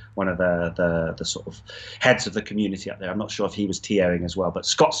one of the sort of heads of the community up there. I'm not sure if he was TOing as well, but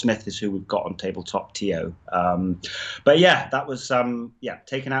Scott Smith is who we've got on tabletop TO. But yeah, that was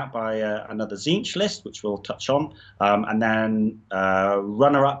taken out by another Tzeentch list, which we'll touch on, and then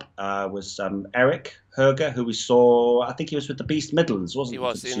runner up was Eric Herger, who we saw. I think he was with the Beast Midlands, wasn't he? He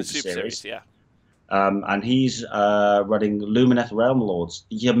was in the Super Series, yeah. And he's running Lumineth Realm Lords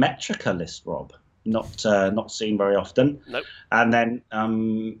Geometrica list, Rob. Not seen very often. Nope. And then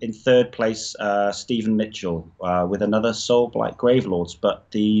in third place, Stephen Mitchell with another Soulblight Gravelords,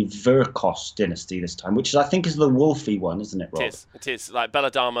 but the Virkos dynasty this time, which I think is the Wolfy one, isn't it, Rob? It is like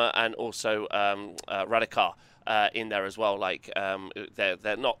Belladama and also Radikar. In there as well, like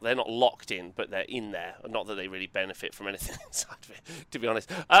they're not locked in, but they're in there. Not that they really benefit from anything inside of it, to be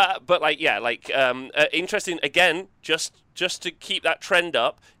honest. But interesting again. Just to keep that trend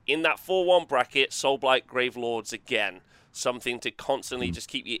up in that 4-1 bracket, Soulblight Gravelords again. Something to constantly just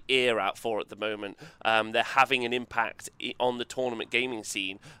keep your ear out for at the moment. They're having an impact on the tournament gaming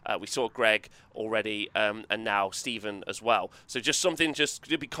scene. We saw Greg already, and now Stephen as well. So just something just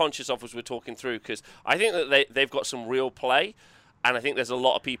to be conscious of as we're talking through, because I think that they've got some real play. And I think there's a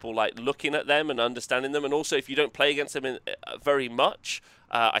lot of people like looking at them and understanding them. And also, if you don't play against them very much,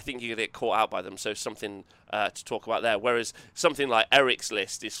 I think you get caught out by them. So something to talk about there. Whereas something like Eric's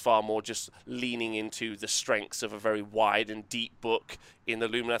list is far more just leaning into the strengths of a very wide and deep book in the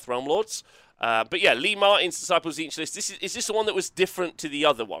Lumineth Realm Lords. But yeah, Lee Martin's Disciples Each list. Is this the one that was different to the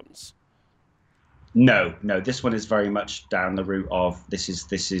other ones? No. This one is very much down the route of this is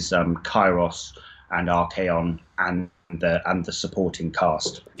Kairos and Archaon and the supporting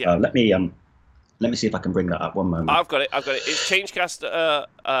cast. Yeah. Let me see if I can bring that up. One moment. I've got it. It's Changecaster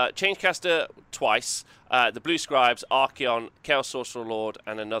twice. The Blue Scribes, Archaon, Chaos Sorcerer Lord,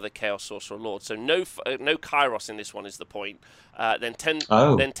 and another Chaos Sorcerer Lord. So no Kairos in this one is the point. Then 10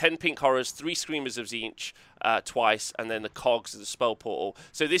 Pink Horrors, 3 Screamers of Tzeentch twice, and then the Cogs of the Spell Portal.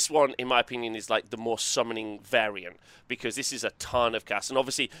 So this one, in my opinion, is like the more summoning variant, because this is a ton of cast. And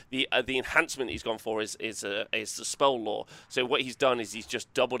obviously the enhancement he's gone for is the Spell Lore. So what he's done is he's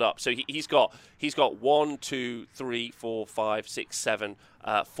just doubled up. So he's got 1, 2, 3, 4, 5, 6, 7,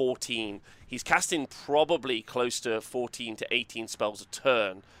 14. He's casting probably close to 14 to 18 spells a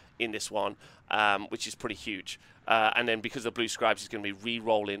turn in this one, which is pretty huge. And then because of the Blue Scribes, he's going to be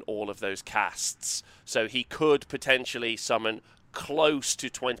re-rolling all of those casts. So he could potentially summon close to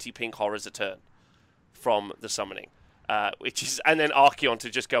 20 Pink Horrors a turn from the summoning. And then Archaon to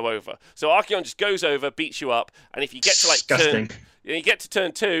just go over. So Archaon just goes over, beats you up, and if you get to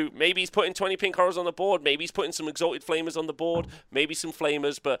turn 2, maybe he's putting 20 Pink Horrors on the board, maybe he's putting some Exalted Flamers on the board, maybe some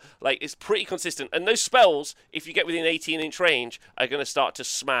Flamers, but like it's pretty consistent. And those spells, if you get within 18-inch range, are going to start to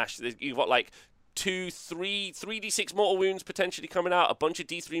smash. You've got like 3d6 mortal wounds potentially coming out, a bunch of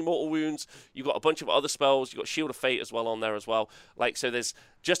d3 mortal wounds. You've got a bunch of other spells. You've got Shield of Fate as well on there as well. Like, so there's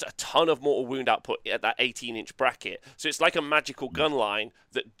just a ton of mortal wound output at that 18-inch bracket. So it's like a magical gun line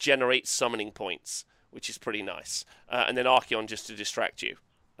that generates summoning points, which is pretty nice. And then Archaon just to distract you.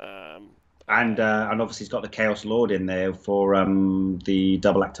 And obviously he's got the Chaos Lord in there for the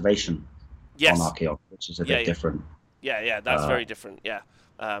double activation on Archaon, which is a bit different. Yeah, that's very different. Yeah.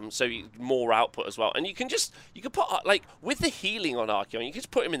 So more output as well, and you can put like with the healing on Archaon, you can just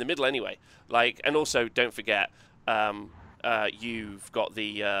put him in the middle anyway. Like, and also don't forget, you've got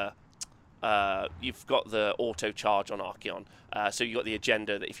the auto charge on Archaon. So you've got the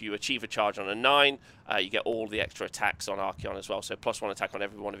agenda that if you achieve a charge on a 9, you get all the extra attacks on Archaon as well. So +1 attack on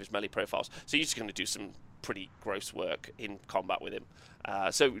every one of his melee profiles. So you're just going to do some pretty gross work in combat with him.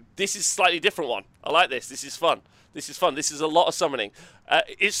 So this is a slightly different one. I like this. This is fun. This is a lot of summoning.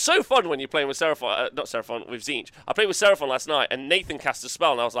 It's so fun when you're playing with Seraphon, not Seraphon, with Tzeentch. I played with Seraphon last night, and Nathan cast a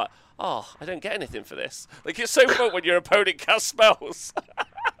spell, and I was like, oh, I don't get anything for this. Like, it's so fun when your opponent casts spells.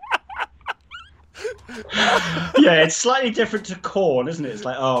 Yeah, it's slightly different to Khorne, isn't it? It's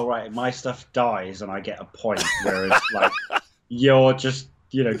like, oh, right, my stuff dies, and I get a point, whereas, like, you're just,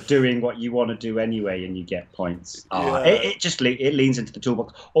 doing what you want to do anyway, and you get points. It leans into the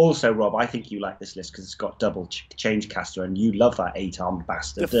toolbox. Also, Rob, I think you like this list because it's got double change caster, and you love that 8-armed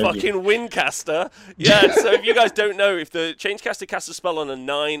bastard. The fucking Windcaster. Yeah. So if you guys don't know, if the change caster casts a spell on a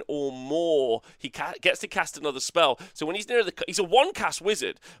 9 or more, he gets to cast another spell. So when he's near he's a 1-cast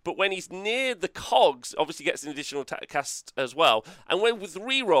wizard, but when he's near the cogs, obviously gets an additional cast as well. And when with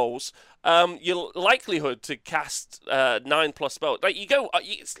rerolls, your likelihood to cast 9+ spells, like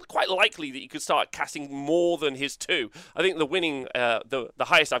it's quite likely that you could start casting more than his 2. I think the winning, the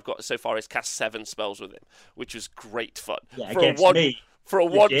highest I've got so far is cast 7 spells with him, which was great fun. Yeah, against me. For a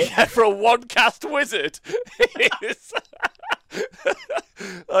 1-cast wizard, it's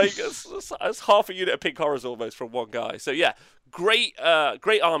like that's half a unit of pink horrors almost from one guy. So yeah, great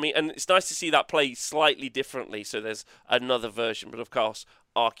army, and it's nice to see that play slightly differently. So there's another version, but of course,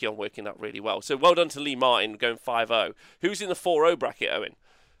 Archeon working out really well. So well done to Lee Martin going 5-0. Who's in the 4-0 bracket, Owen?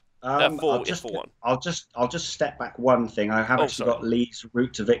 I'll just step back one thing. I have actually got Lee's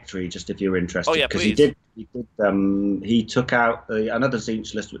route to victory, just if you're interested. Oh yeah, because please. He took out another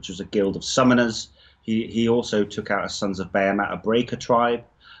Tzeentch list, which was a guild of summoners. He also took out a Sons of Behemat, a breaker tribe.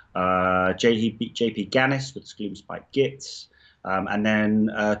 He beat JP Gannis with Gloomspite Gits. And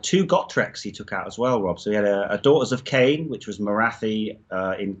then 2 Gotreks he took out as well, Rob. So he had a Daughters of Cain, which was Marathi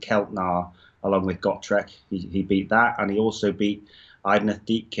in Keltnar, along with Gotrek. He beat that, and he also beat Idnath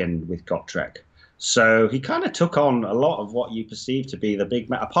Deepkin with Gotrek. So he kind of took on a lot of what you perceive to be the big,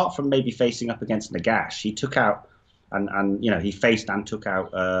 apart from maybe facing up against Nagash. He took out and he faced and took out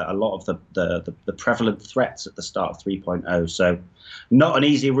a lot of the prevalent threats at the start of 3.0. So not an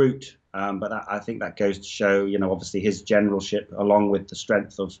easy route. But I think that goes to show, obviously his generalship along with the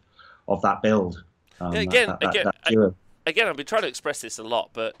strength of that build. Again, I've been trying to express this a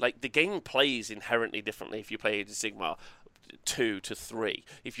lot, but like the game plays inherently differently if you play Age of Sigmar 2 to 3.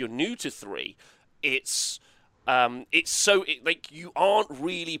 If you're new to 3, it's like you aren't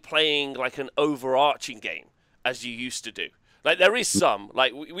really playing like an overarching game as you used to do. Like, there is some,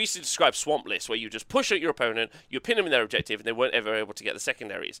 like, we used to describe swamp lists where you just push at your opponent, you pin them in their objective, and they weren't ever able to get the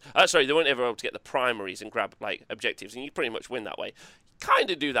secondaries. They weren't ever able to get the primaries and grab, like, objectives, and you pretty much win that way. You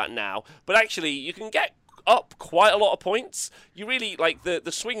kind of do that now, but actually, you can get up quite a lot of points. You really, like,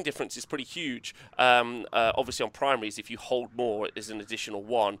 the swing difference is pretty huge. Obviously, on primaries, if you hold more, is an additional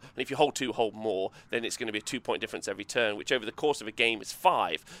 1, and if you hold 2, hold more, then it's going to be a 2-point difference every turn, which over the course of a game is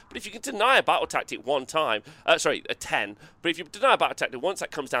 5. But if you can deny a battle tactic one time, a 10, but if you deny a battle tactic once, that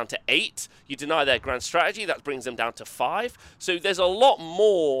comes down to 8. You deny their grand strategy, that brings them down to 5. So there's a lot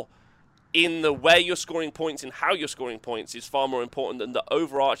more in the where you're scoring points and how you're scoring points is far more important than the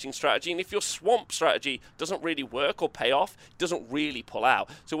overarching strategy. And if your swamp strategy doesn't really work or pay off, it doesn't really pull out.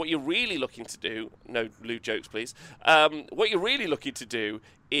 So what you're really looking to do, no lewd jokes please, what you're really looking to do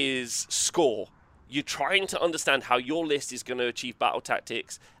is score. You're trying to understand how your list is going to achieve battle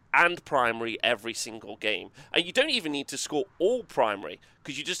tactics and primary every single game. And you don't even need to score all primary,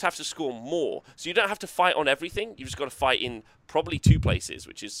 because you just have to score more. So you don't have to fight on everything. You've just got to fight in probably 2 places,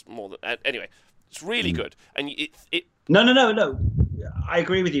 which is more than... Anyway, it's really good. And No. I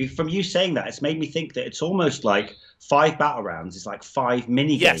agree with you. From you saying that, it's made me think that it's almost like 5 battle rounds is like 5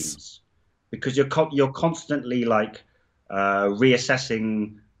 mini games. Yes. Because you're constantly like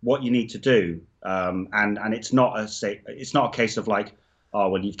reassessing what you need to do. And it's not a case of like, oh,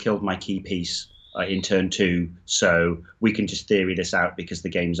 well, you've killed my key piece in turn 2, so we can just theory this out because the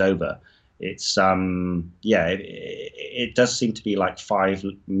game's over. It's it does seem to be like 5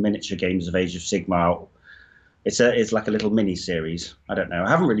 miniature games of Age of Sigmar. It's like a little mini series. I don't know. I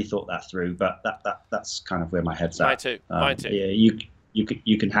haven't really thought that through, but that's kind of where my head's at. Mine too. Yeah,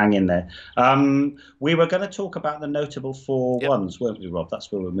 you can hang in there. We were going to talk about the notable 4-1s, weren't we, Rob? That's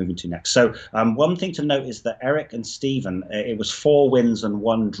where we're moving to next. So one thing to note is that Eric and Stephen, it was 4 wins and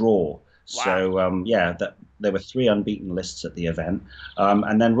 1 draw. Wow. So that there were 3 unbeaten lists at the event,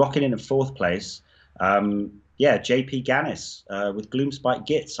 and then rocking in 4th place, JP Gannis with Gloomspite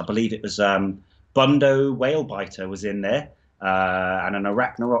Gits. I believe it was Bundo Whalebiter was in there, and an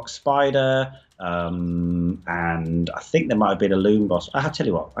Arachnarok Spider. And I think there might have been a Loom Boss. I'll tell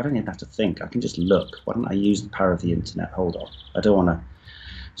you what, I don't even have to think. I can just look. Why don't I use the power of the internet? Hold on. I don't want to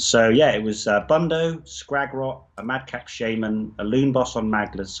So yeah, it was Bundo, Scragrot, a Madcap Shaman, a Loon Boss on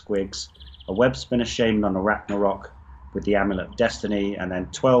Magla's Squigs, a Web Spinner Shaman on a Ragnarok with the Amulet of Destiny, and then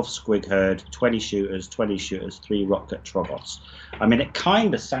 12 Squig Herd, 20 shooters, 3 Rocket Trogoths. I mean, it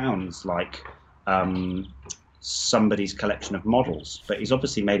kind of sounds like somebody's collection of models, but he's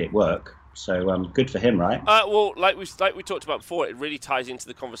obviously made it work. So good for him, right? Well, like we talked about before, it really ties into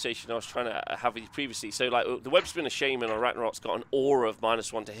the conversation I was trying to have with you previously. So, like the Web Spinner Shaman on Ragnarok's got an aura of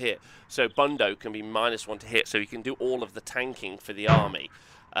 -1 to hit, so Bundo can be -1 to hit, so he can do all of the tanking for the army.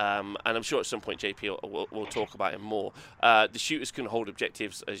 And I'm sure at some point JP will talk about him more. The shooters can hold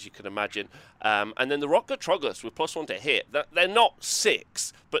objectives, as you can imagine. And then the Rocket Trogoths with +1 to hit, they're not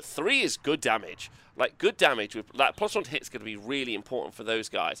 6, but 3 is good damage. Like, good damage with like +1 to hit is going to be really important for those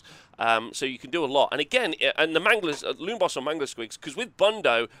guys. So you can do a lot. And again, and the Manglers, Loon Boss on Mangler Squigs, because with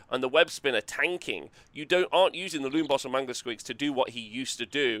Bundo and the Web Spinner tanking, you aren't using the Loon Boss on Mangler Squigs to do what he used to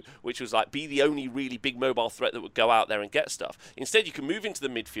do, which was like be the only really big mobile threat that would go out there and get stuff. Instead, you can move into the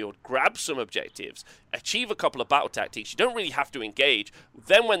midfield, grab some objectives, achieve a couple of battle tactics. You don't really have to engage.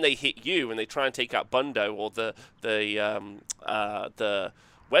 Then when they hit you and they try and take out Bundo or the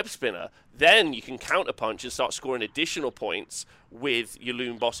Web Spinner, then you can counterpunch and start scoring additional points with your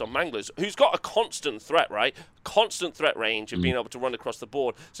Loon Boss on Manglers, who's got a constant threat, right? Constant threat range of being able to run across the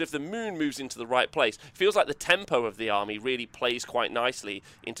board. So if the moon moves into the right place, it feels like the tempo of the army really plays quite nicely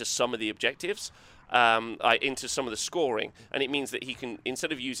into some of the objectives. Into some of the scoring, and it means that he can,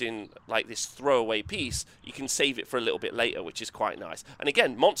 instead of using like this throwaway piece, you can save it for a little bit later, which is quite nice. And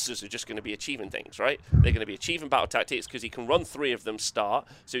again, monsters are just going to be achieving things, right? They're going to be achieving battle tactics because he can run 3 of them start,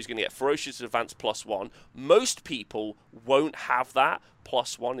 so he's going to get ferocious advance +1. Most people won't have that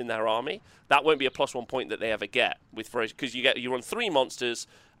 +1 in their army. That won't be a +1 point that they ever get with ferocious, because you run 3 monsters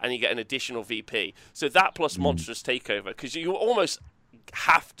and you get an additional VP. So that plus monstrous takeover, because you almost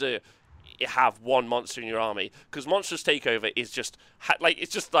have to have 1 monster in your army, because monstrous takeover is just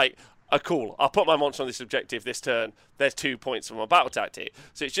it's just like cool, I'll put my monster on this objective this turn, there's 2 points from my battle tactic.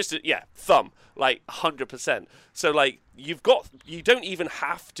 So it's just thumb, like 100%. So like you don't even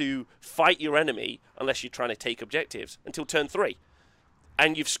have to fight your enemy unless you're trying to take objectives until turn 3.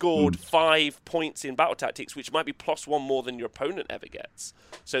 And you've scored 5 points in battle tactics, which might be +1 more than your opponent ever gets.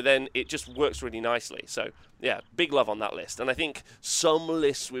 So then it just works really nicely. So yeah, big love on that list. And I think some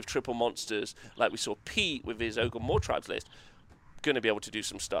lists with triple monsters, like we saw Pete with his Ogre More Tribes list, going to be able to do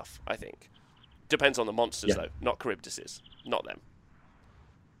some stuff, I think. Depends on the monsters, though, not Charybdises. Not them.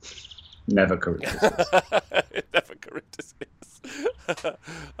 Never Charybdises. Never Charybdises.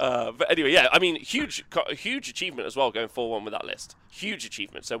 But anyway, yeah, I mean, huge achievement as well going 4-1 with that list. Huge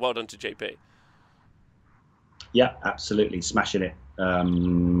achievement. So well done to JP. Yeah, absolutely. Smashing it.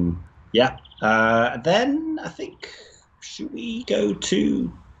 Then I think, should we go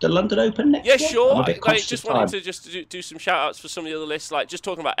to the London Open next? Yeah, sure. I just wanted to do some shout-outs for some of the other lists. Like, just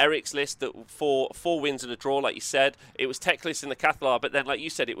talking about Eric's list, that for 4 wins and a draw, like you said. It was Teclis in the Cathlar, but then, like you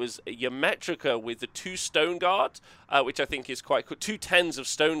said, it was Geometrica with the 2 Stone Guard, which I think is quite cool. 2 10s of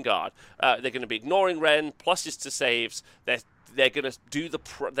Stone Guard. They're going to be ignoring Ren, pluses to saves. They're going to do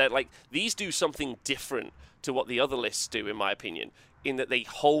these do something different to what the other lists do, in my opinion, in that they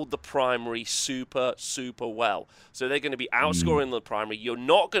hold the primary super, super well. So they're going to be outscoring the primary. You're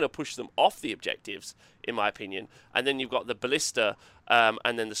not going to push them off the objectives, in my opinion. And then you've got the Ballista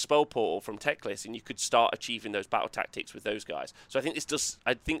and then the Spell Portal from Teclis, and you could start achieving those battle tactics with those guys. So I think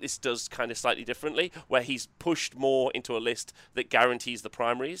this does kind of slightly differently, where he's pushed more into a list that guarantees the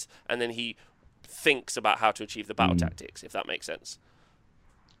primaries, and then he thinks about how to achieve the battle tactics, if that makes sense.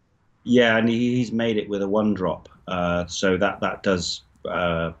 Yeah, and he's made it with a 1-drop, so that does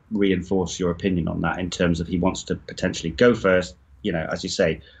reinforce your opinion on that, in terms of he wants to potentially go first, as you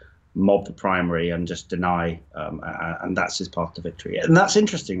say, mob the primary and just deny, and that's his path to victory. And that's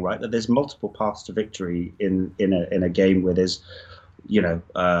interesting, right? That there's multiple paths to victory in a game where there's, in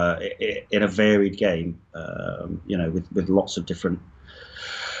a varied game, with lots of different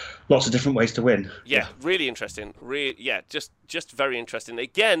ways to win. Yeah, really interesting. Just very interesting.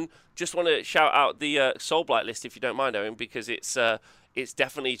 Again, just want to shout out the Soulblight list, if you don't mind, Owen, because it's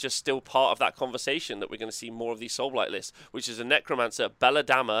definitely just still part of that conversation that we're going to see more of these Soulblight lists, which is a Necromancer,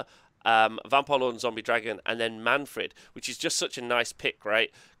 Belladamma, Vampire Lord and Zombie Dragon, and then Manfred, which is just such a nice pick,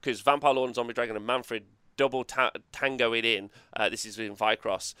 right? Because Vampire Lord and Zombie Dragon and Manfred double tango it in. This is in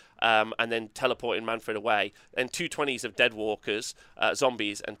Vycross, and then teleporting Manfred away. Then 2 20s of Dead Walkers,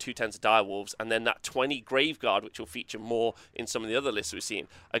 zombies, and 2 10s of Direwolves, and then that 20 Graveguard, which will feature more in some of the other lists we've seen,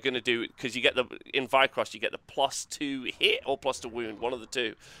 are going to do, because you get in Vycross you get the +2 hit or +2 wound, one of the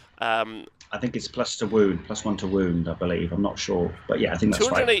two. I think it's +1 to wound, I believe. I'm not sure, but yeah, I think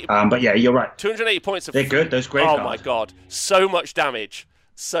that's right. But yeah, you're right. 280 points. They're good. Those Graveguard. Oh my god, so much damage.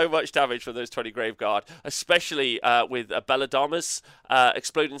 So much damage for those 20 Graveguard, especially with Belladamma's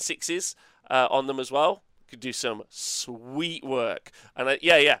exploding 6s on them as well. Could do some sweet work. And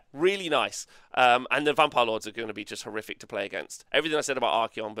really nice. And the Vampire Lords are going to be just horrific to play against. Everything I said about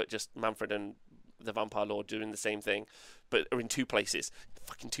Archeon, but just Manfred and the Vampire Lord doing the same thing, but are in 2 places.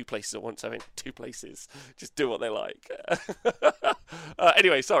 Fucking 2 places at once, I mean, 2 places. Just do what they like.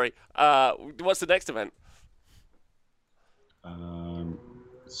 Anyway, sorry. What's the next event?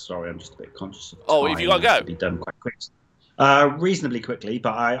 Sorry, I'm just a bit conscious of time. Oh, have you got to go? To be done quite quick. Reasonably quickly,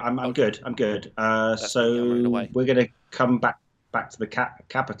 but I'm okay. good. I'm good. So we're going to come back to the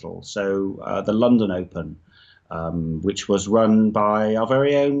capital. So the London Open, which was run by our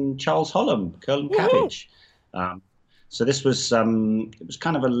very own Charles Hollom, Curl and Cabbage. So this was it was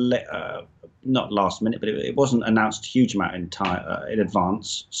kind of a not last minute, but it wasn't announced a huge amount in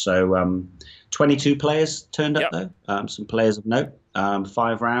advance. So 22 players turned up though. Some players of note.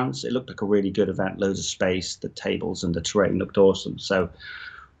 5 rounds. It looked like a really good event. Loads of space. The tables and the terrain looked awesome. So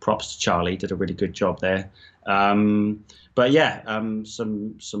props to Charlie. Did a really good job there. But yeah,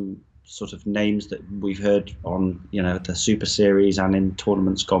 some sort of names that we've heard on the Super Series and in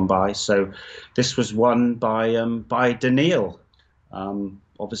tournaments gone by. So this was won by Daniil.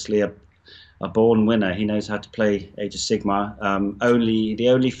 Obviously a born winner. He knows how to play Age of Sigmar. Only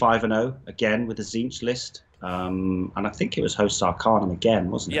 5-0 again with the Tzeentch list. And I think it was Host Arcanum again,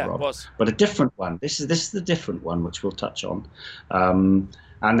 wasn't it, Rob? Yeah, it was. But a different one. This is the different one, which we'll touch on.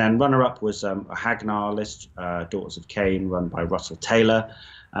 And then runner-up was a Hagnar list, Daughters of Cain, run by Russell Taylor.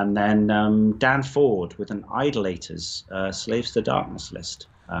 And then Dan Ford with an Idolaters, Slaves to Darkness list,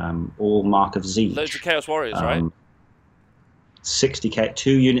 all Mark of Tzeentch. Loads of Chaos Warriors, right? 60k,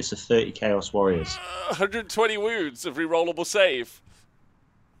 2 units of 30 Chaos Warriors. 120 wounds of rerollable save.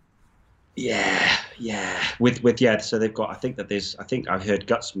 Yeah. So they've got. I think I heard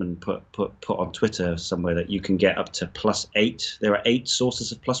Gutsman put on Twitter somewhere that you can get up to +8. There are 8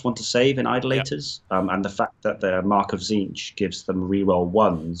 sources of +1 to save in Idolaters, and the fact that the Mark of Tzeentch gives them reroll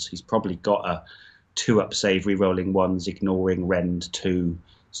 1s, he's probably got a 2-up save rerolling 1s, ignoring Rend 2.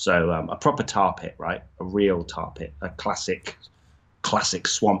 So a proper tar pit, right? A real tar pit, a classic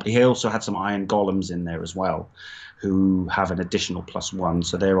swamp. He also had some Iron Golems in there as well, who have an additional +1,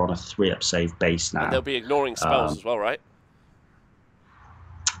 so they're on a 3-up save base now. And they'll be ignoring spells as well, right?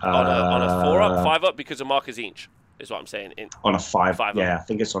 On a 4-up, 5-up, because of Mark of Tzeentch, is what I'm saying. On a 5, yeah, I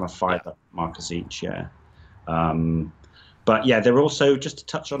think it's on a 5-up Mark of Tzeentch, yeah. But yeah, they were also, just to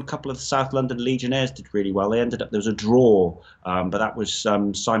touch on, a couple of the South London Legionnaires did really well. They ended up, there was a draw, but that was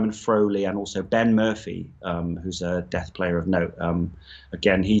Simon Froley and also Ben Murphy, who's a death player of note.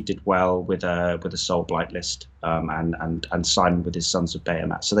 Again, he did well with a Soul Blight list, and Simon with his Sons of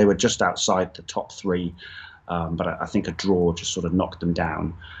Bahamut. So they were just outside the top 3, but I think a draw just sort of knocked them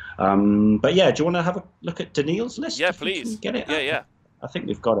down. But yeah, do you want to have a look at Daniil's list? Yeah, please. Get it? Yeah. I think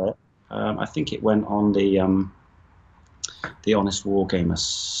we've got it. I think it went on the Honest Wargamer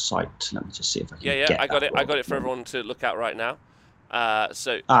site. Let me just see if I can get I got that. I got it for everyone to look at right now.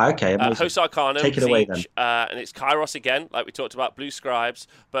 Okay. Host Arcanum, Take it away then. And it's Kairos again, like we talked about, Blue Scribes,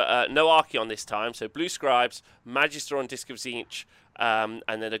 but no Archeon this time. So Blue Scribes, Magister on Disc of Tzeentch, and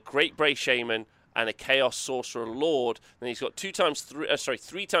then a Great Bray Shaman and a Chaos Sorcerer Lord. And he's got 3 times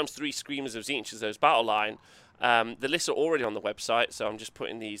 3 Screamers of Tzeentch as those battle line. The lists are already on the website, so I'm just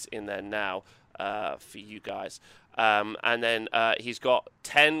putting these in there now for you guys. And then he's got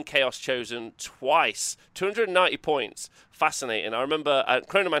 10 Chaos Chosen twice, 290 points. Fascinating. I remember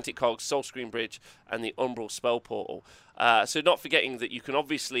Chronomantic Cogs, Soul Screen Bridge, and the Umbral Spell Portal. So not forgetting that you can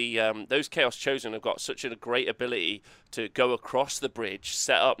obviously, those Chaos Chosen have got such a great ability to go across the bridge,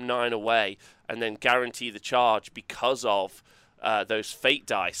 set up 9 away, and then guarantee the charge because of those fate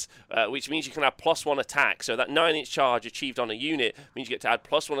dice, which means you can have +1 attack. So that 9-inch charge achieved on a unit means you get to add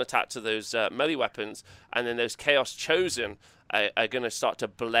 +1 attack to those melee weapons, and then those Chaos Chosen are going to start to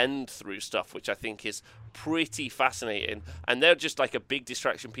blend through stuff, which I think is pretty fascinating. And they're just like a big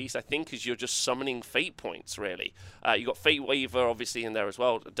distraction piece, I think, because you're just summoning fate points, really. You've got Fate Weaver, obviously, in there as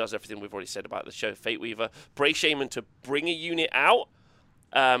well. It does everything we've already said about the show. Fate Weaver. Bray Shaman to bring a unit out.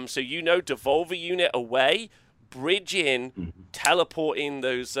 So devolve a unit away, bridge in, teleporting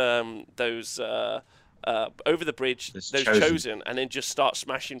those over the bridge, It's those chosen. chosen, and then just start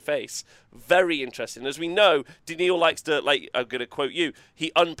smashing face. Very interesting. As we know, Daniil likes to, like, I'm going to quote you,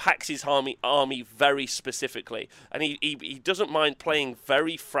 he unpacks his army very specifically, and he doesn't mind playing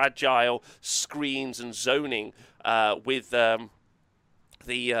very fragile screens and zoning with the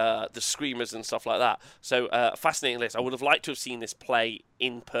screamers and stuff like that. So fascinating list. I would have liked to have seen this play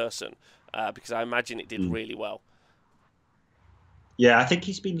in person because I imagine it did really well. Yeah, I think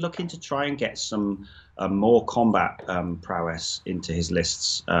he's been looking to try and get some more combat prowess into his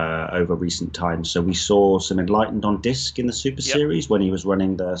lists over recent times. So we saw some Enlightened on Disc in the Super Series when he was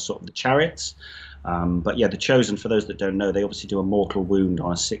running the sort of the chariots. But yeah, the Chosen, for those that don't know, they obviously do a mortal wound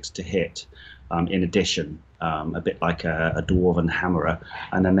on a 6 to hit. In addition, a bit like a dwarven hammerer,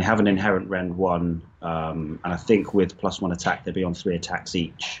 and then they have an inherent rend 1, and I think with +1 attack they'd be on 3 attacks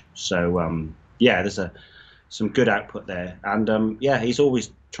each. So yeah, there's some good output there, and yeah, he's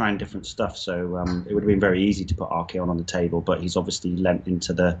always trying different stuff. So it would have been very easy to put Archeon on the table, but he's obviously lent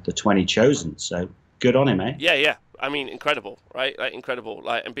into the 20 Chosen. So good on him, eh? Yeah. I mean, incredible, right? Like, incredible.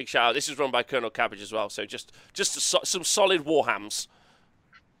 Like, and big shout out. This is run by Colonel Cabbage as well. So just some solid Warhams.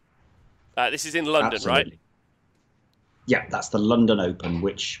 This is in London, Absolutely. Right? Yeah, that's the London Open,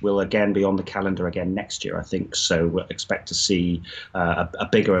 which will again be on the calendar again next year, I think. So we'll expect to see a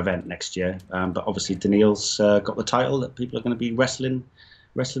bigger event next year. But obviously, Daniil's got the title that people are going to be wrestling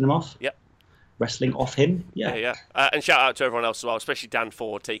him off. Yep. Wrestling off him. Yeah. And shout out to everyone else as well, especially Dan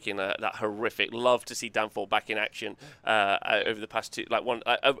Ford taking that horrific. Love to see Dan Ford back in action over the past two. Like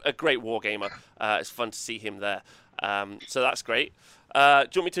a great wargamer. It's fun to see him there. So that's great. Do you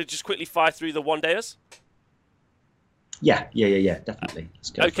want me to just quickly fire through the one-dayers? Yeah, definitely.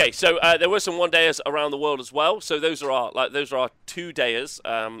 Let's go. Okay, so there were some one-dayers around the world as well. So those are our 2-dayers.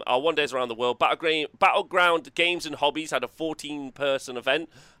 Our one-dayers around the world. Battleground Games and Hobbies had a 14-person event.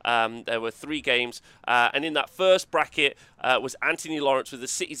 There were 3 games, and in that first bracket was Anthony Lawrence with the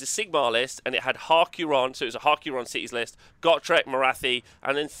Cities of Sigmar list, and it had Harkuron, so it was a Harkuron cities list, Gotrek, Marathi,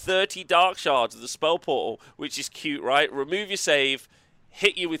 and then 30 Dark Shards of the Spell Portal, which is cute, right? Remove your save,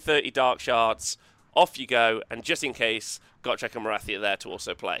 hit you with 30 Dark Shards. Off you go, and just in case, Gotrek and Marathi are there to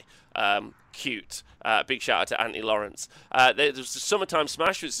also play. Cute. Big shout out to Anthony Lawrence. There's the Summertime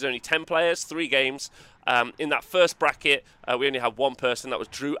Smash, which is only 10 players, 3 games. In that first bracket, we only had one person. That was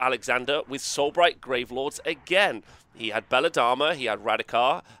Drew Alexander with Soulbright Gravelords again. He had Belladama, he had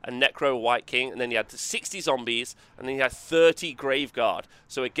Radikar, a Necro White King, and then he had 60 zombies, and then he had 30 Graveguard.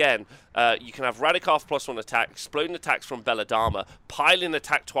 So again, you can have Radikar for +1 attack, exploding attacks from Belladama, piling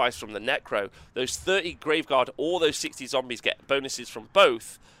attack twice from the Necro. Those 30 Graveguard or those 60 zombies get bonuses from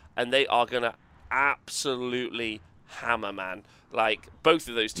both, and they are going to absolutely hammer, man. Like, both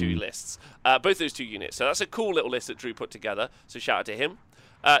of those two lists, both those two units. So that's a cool little list that Drew put together, so shout out to him.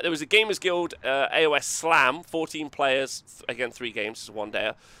 There was a Gamers Guild AOS Slam, 14 players, again 3 games, it's a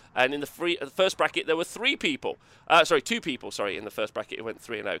one-dayer. And in the first bracket, there were 2 people. In the first bracket, it went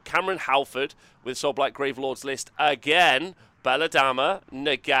 3-0. Cameron Halford with Soulblight Gravelords list again. Belladama,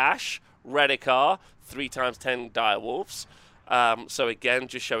 Nagash, Redikar, 3x10 Direwolves. So again,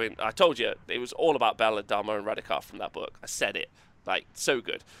 just showing, I told you, it was all about Belladama and Redikar from that book. I said it. Like, so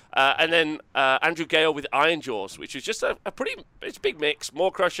good. And then Andrew Gale with Iron Jaws, which is just it's a big mix.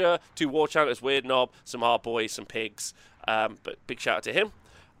 More Crusher, 2 War Chanters, Weird Knob, some Hard Boys, some Pigs. But big shout out to him.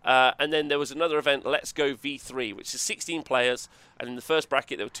 And then there was another event, Let's Go V3, which is 16 players. And in the first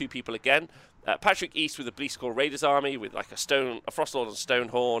bracket, there were 2 people again. Patrick East with the Bleakcore Raiders army with like a Frostlord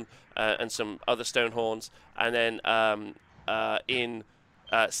and Stonehorn and some other Stonehorns. And then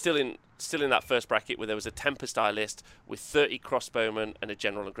still in that first bracket where there was a Tempest Eye list with 30 Crossbowmen and a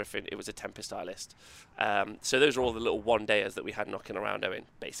General and Griffin. It was a Tempest Eye list. So those are all the little one-dayers that we had knocking around, Owen,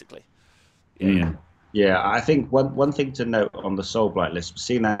 basically. Yeah, I think one thing to note on the Soulblight list, we've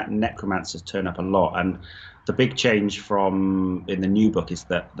seen that Necromancers turn up a lot, and the big change from in the new book is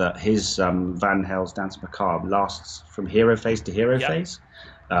that his Van Hell's Dance Macabre lasts from hero phase to hero phase.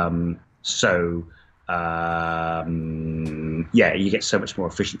 Yeah, you get so much more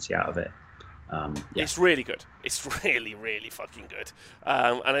efficiency out of it. It's really good. It's really, really fucking good.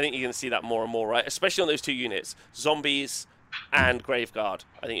 And I think you're going to see that more and more, right? Especially on those 2 units, Zombies and Graveguard.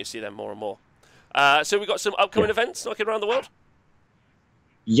 I think you'll see them more and more. So we've got some upcoming events knocking around the world.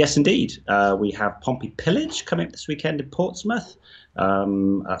 Yes, indeed. We have Pompey Pillage coming up this weekend in Portsmouth.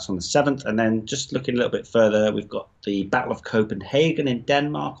 That's on the 7th. And then just looking a little bit further, we've got the Battle of Copenhagen in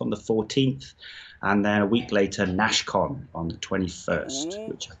Denmark on the 14th. And then a week later, NashCon on the 21st,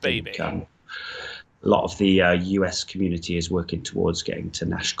 which I think a lot of the US community is working towards getting to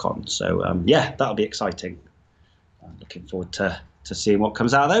NashCon. So, yeah, that'll be exciting. I'm looking forward to to seeing what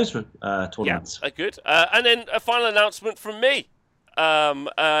comes out of those tournaments. Yeah, good. And then a final announcement from me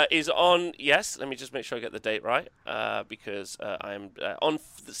is on, yes, let me just make sure I get the date right, because I'm on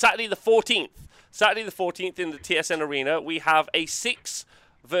Saturday the 14th. Saturday the 14th in the TSN Arena, we have a 6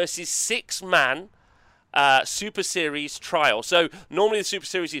 versus 6 man Super Series trial. So normally the Super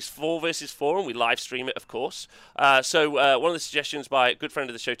Series is 4 versus 4, and we live stream it, of course. So one of the suggestions by a good friend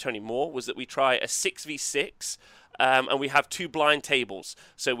of the show, Tony Moore, was that we try a 6v6, and we have 2 blind tables.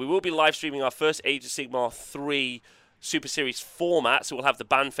 So we will be live streaming our first Age of Sigmar 3 Super Series format, so we'll have the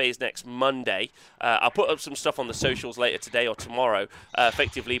ban phase next Monday. I'll put up some stuff on the socials later today or tomorrow,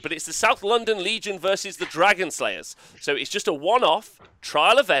 effectively. But it's the South London Legion versus the Dragon Slayers. So it's just a one-off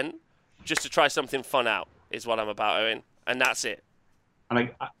trial event, just to try something fun out, is what I'm about, Owen. And that's it.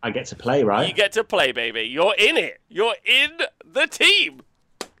 And I get to play, right? You get to play, baby. You're in it. You're in the team.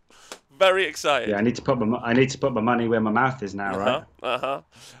 Very excited. Yeah, I need to put my money where my mouth is now, right?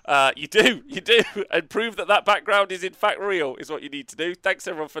 You do, and prove that background is in fact real is what you need to do. Thanks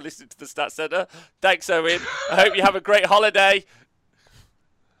everyone for listening to the Stats Centre. Thanks, Owen. I hope you have a great holiday.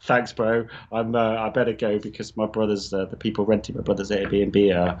 Thanks, bro. I better go because my brothers, the people renting my brother's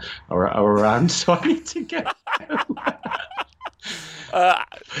Airbnb are around, so I need to go.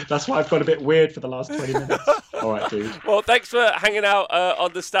 That's why I've got a bit weird for the last 20 minutes. All right, dude. Well, thanks for hanging out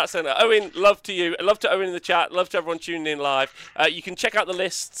on the Stats Centre. Owen, love to you. Love to Owen in the chat. Love to everyone tuning in live. You can check out the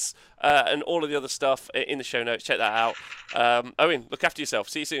lists and all of the other stuff in the show notes. Check that out. Owen, look after yourself.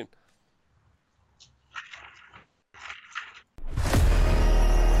 See you soon.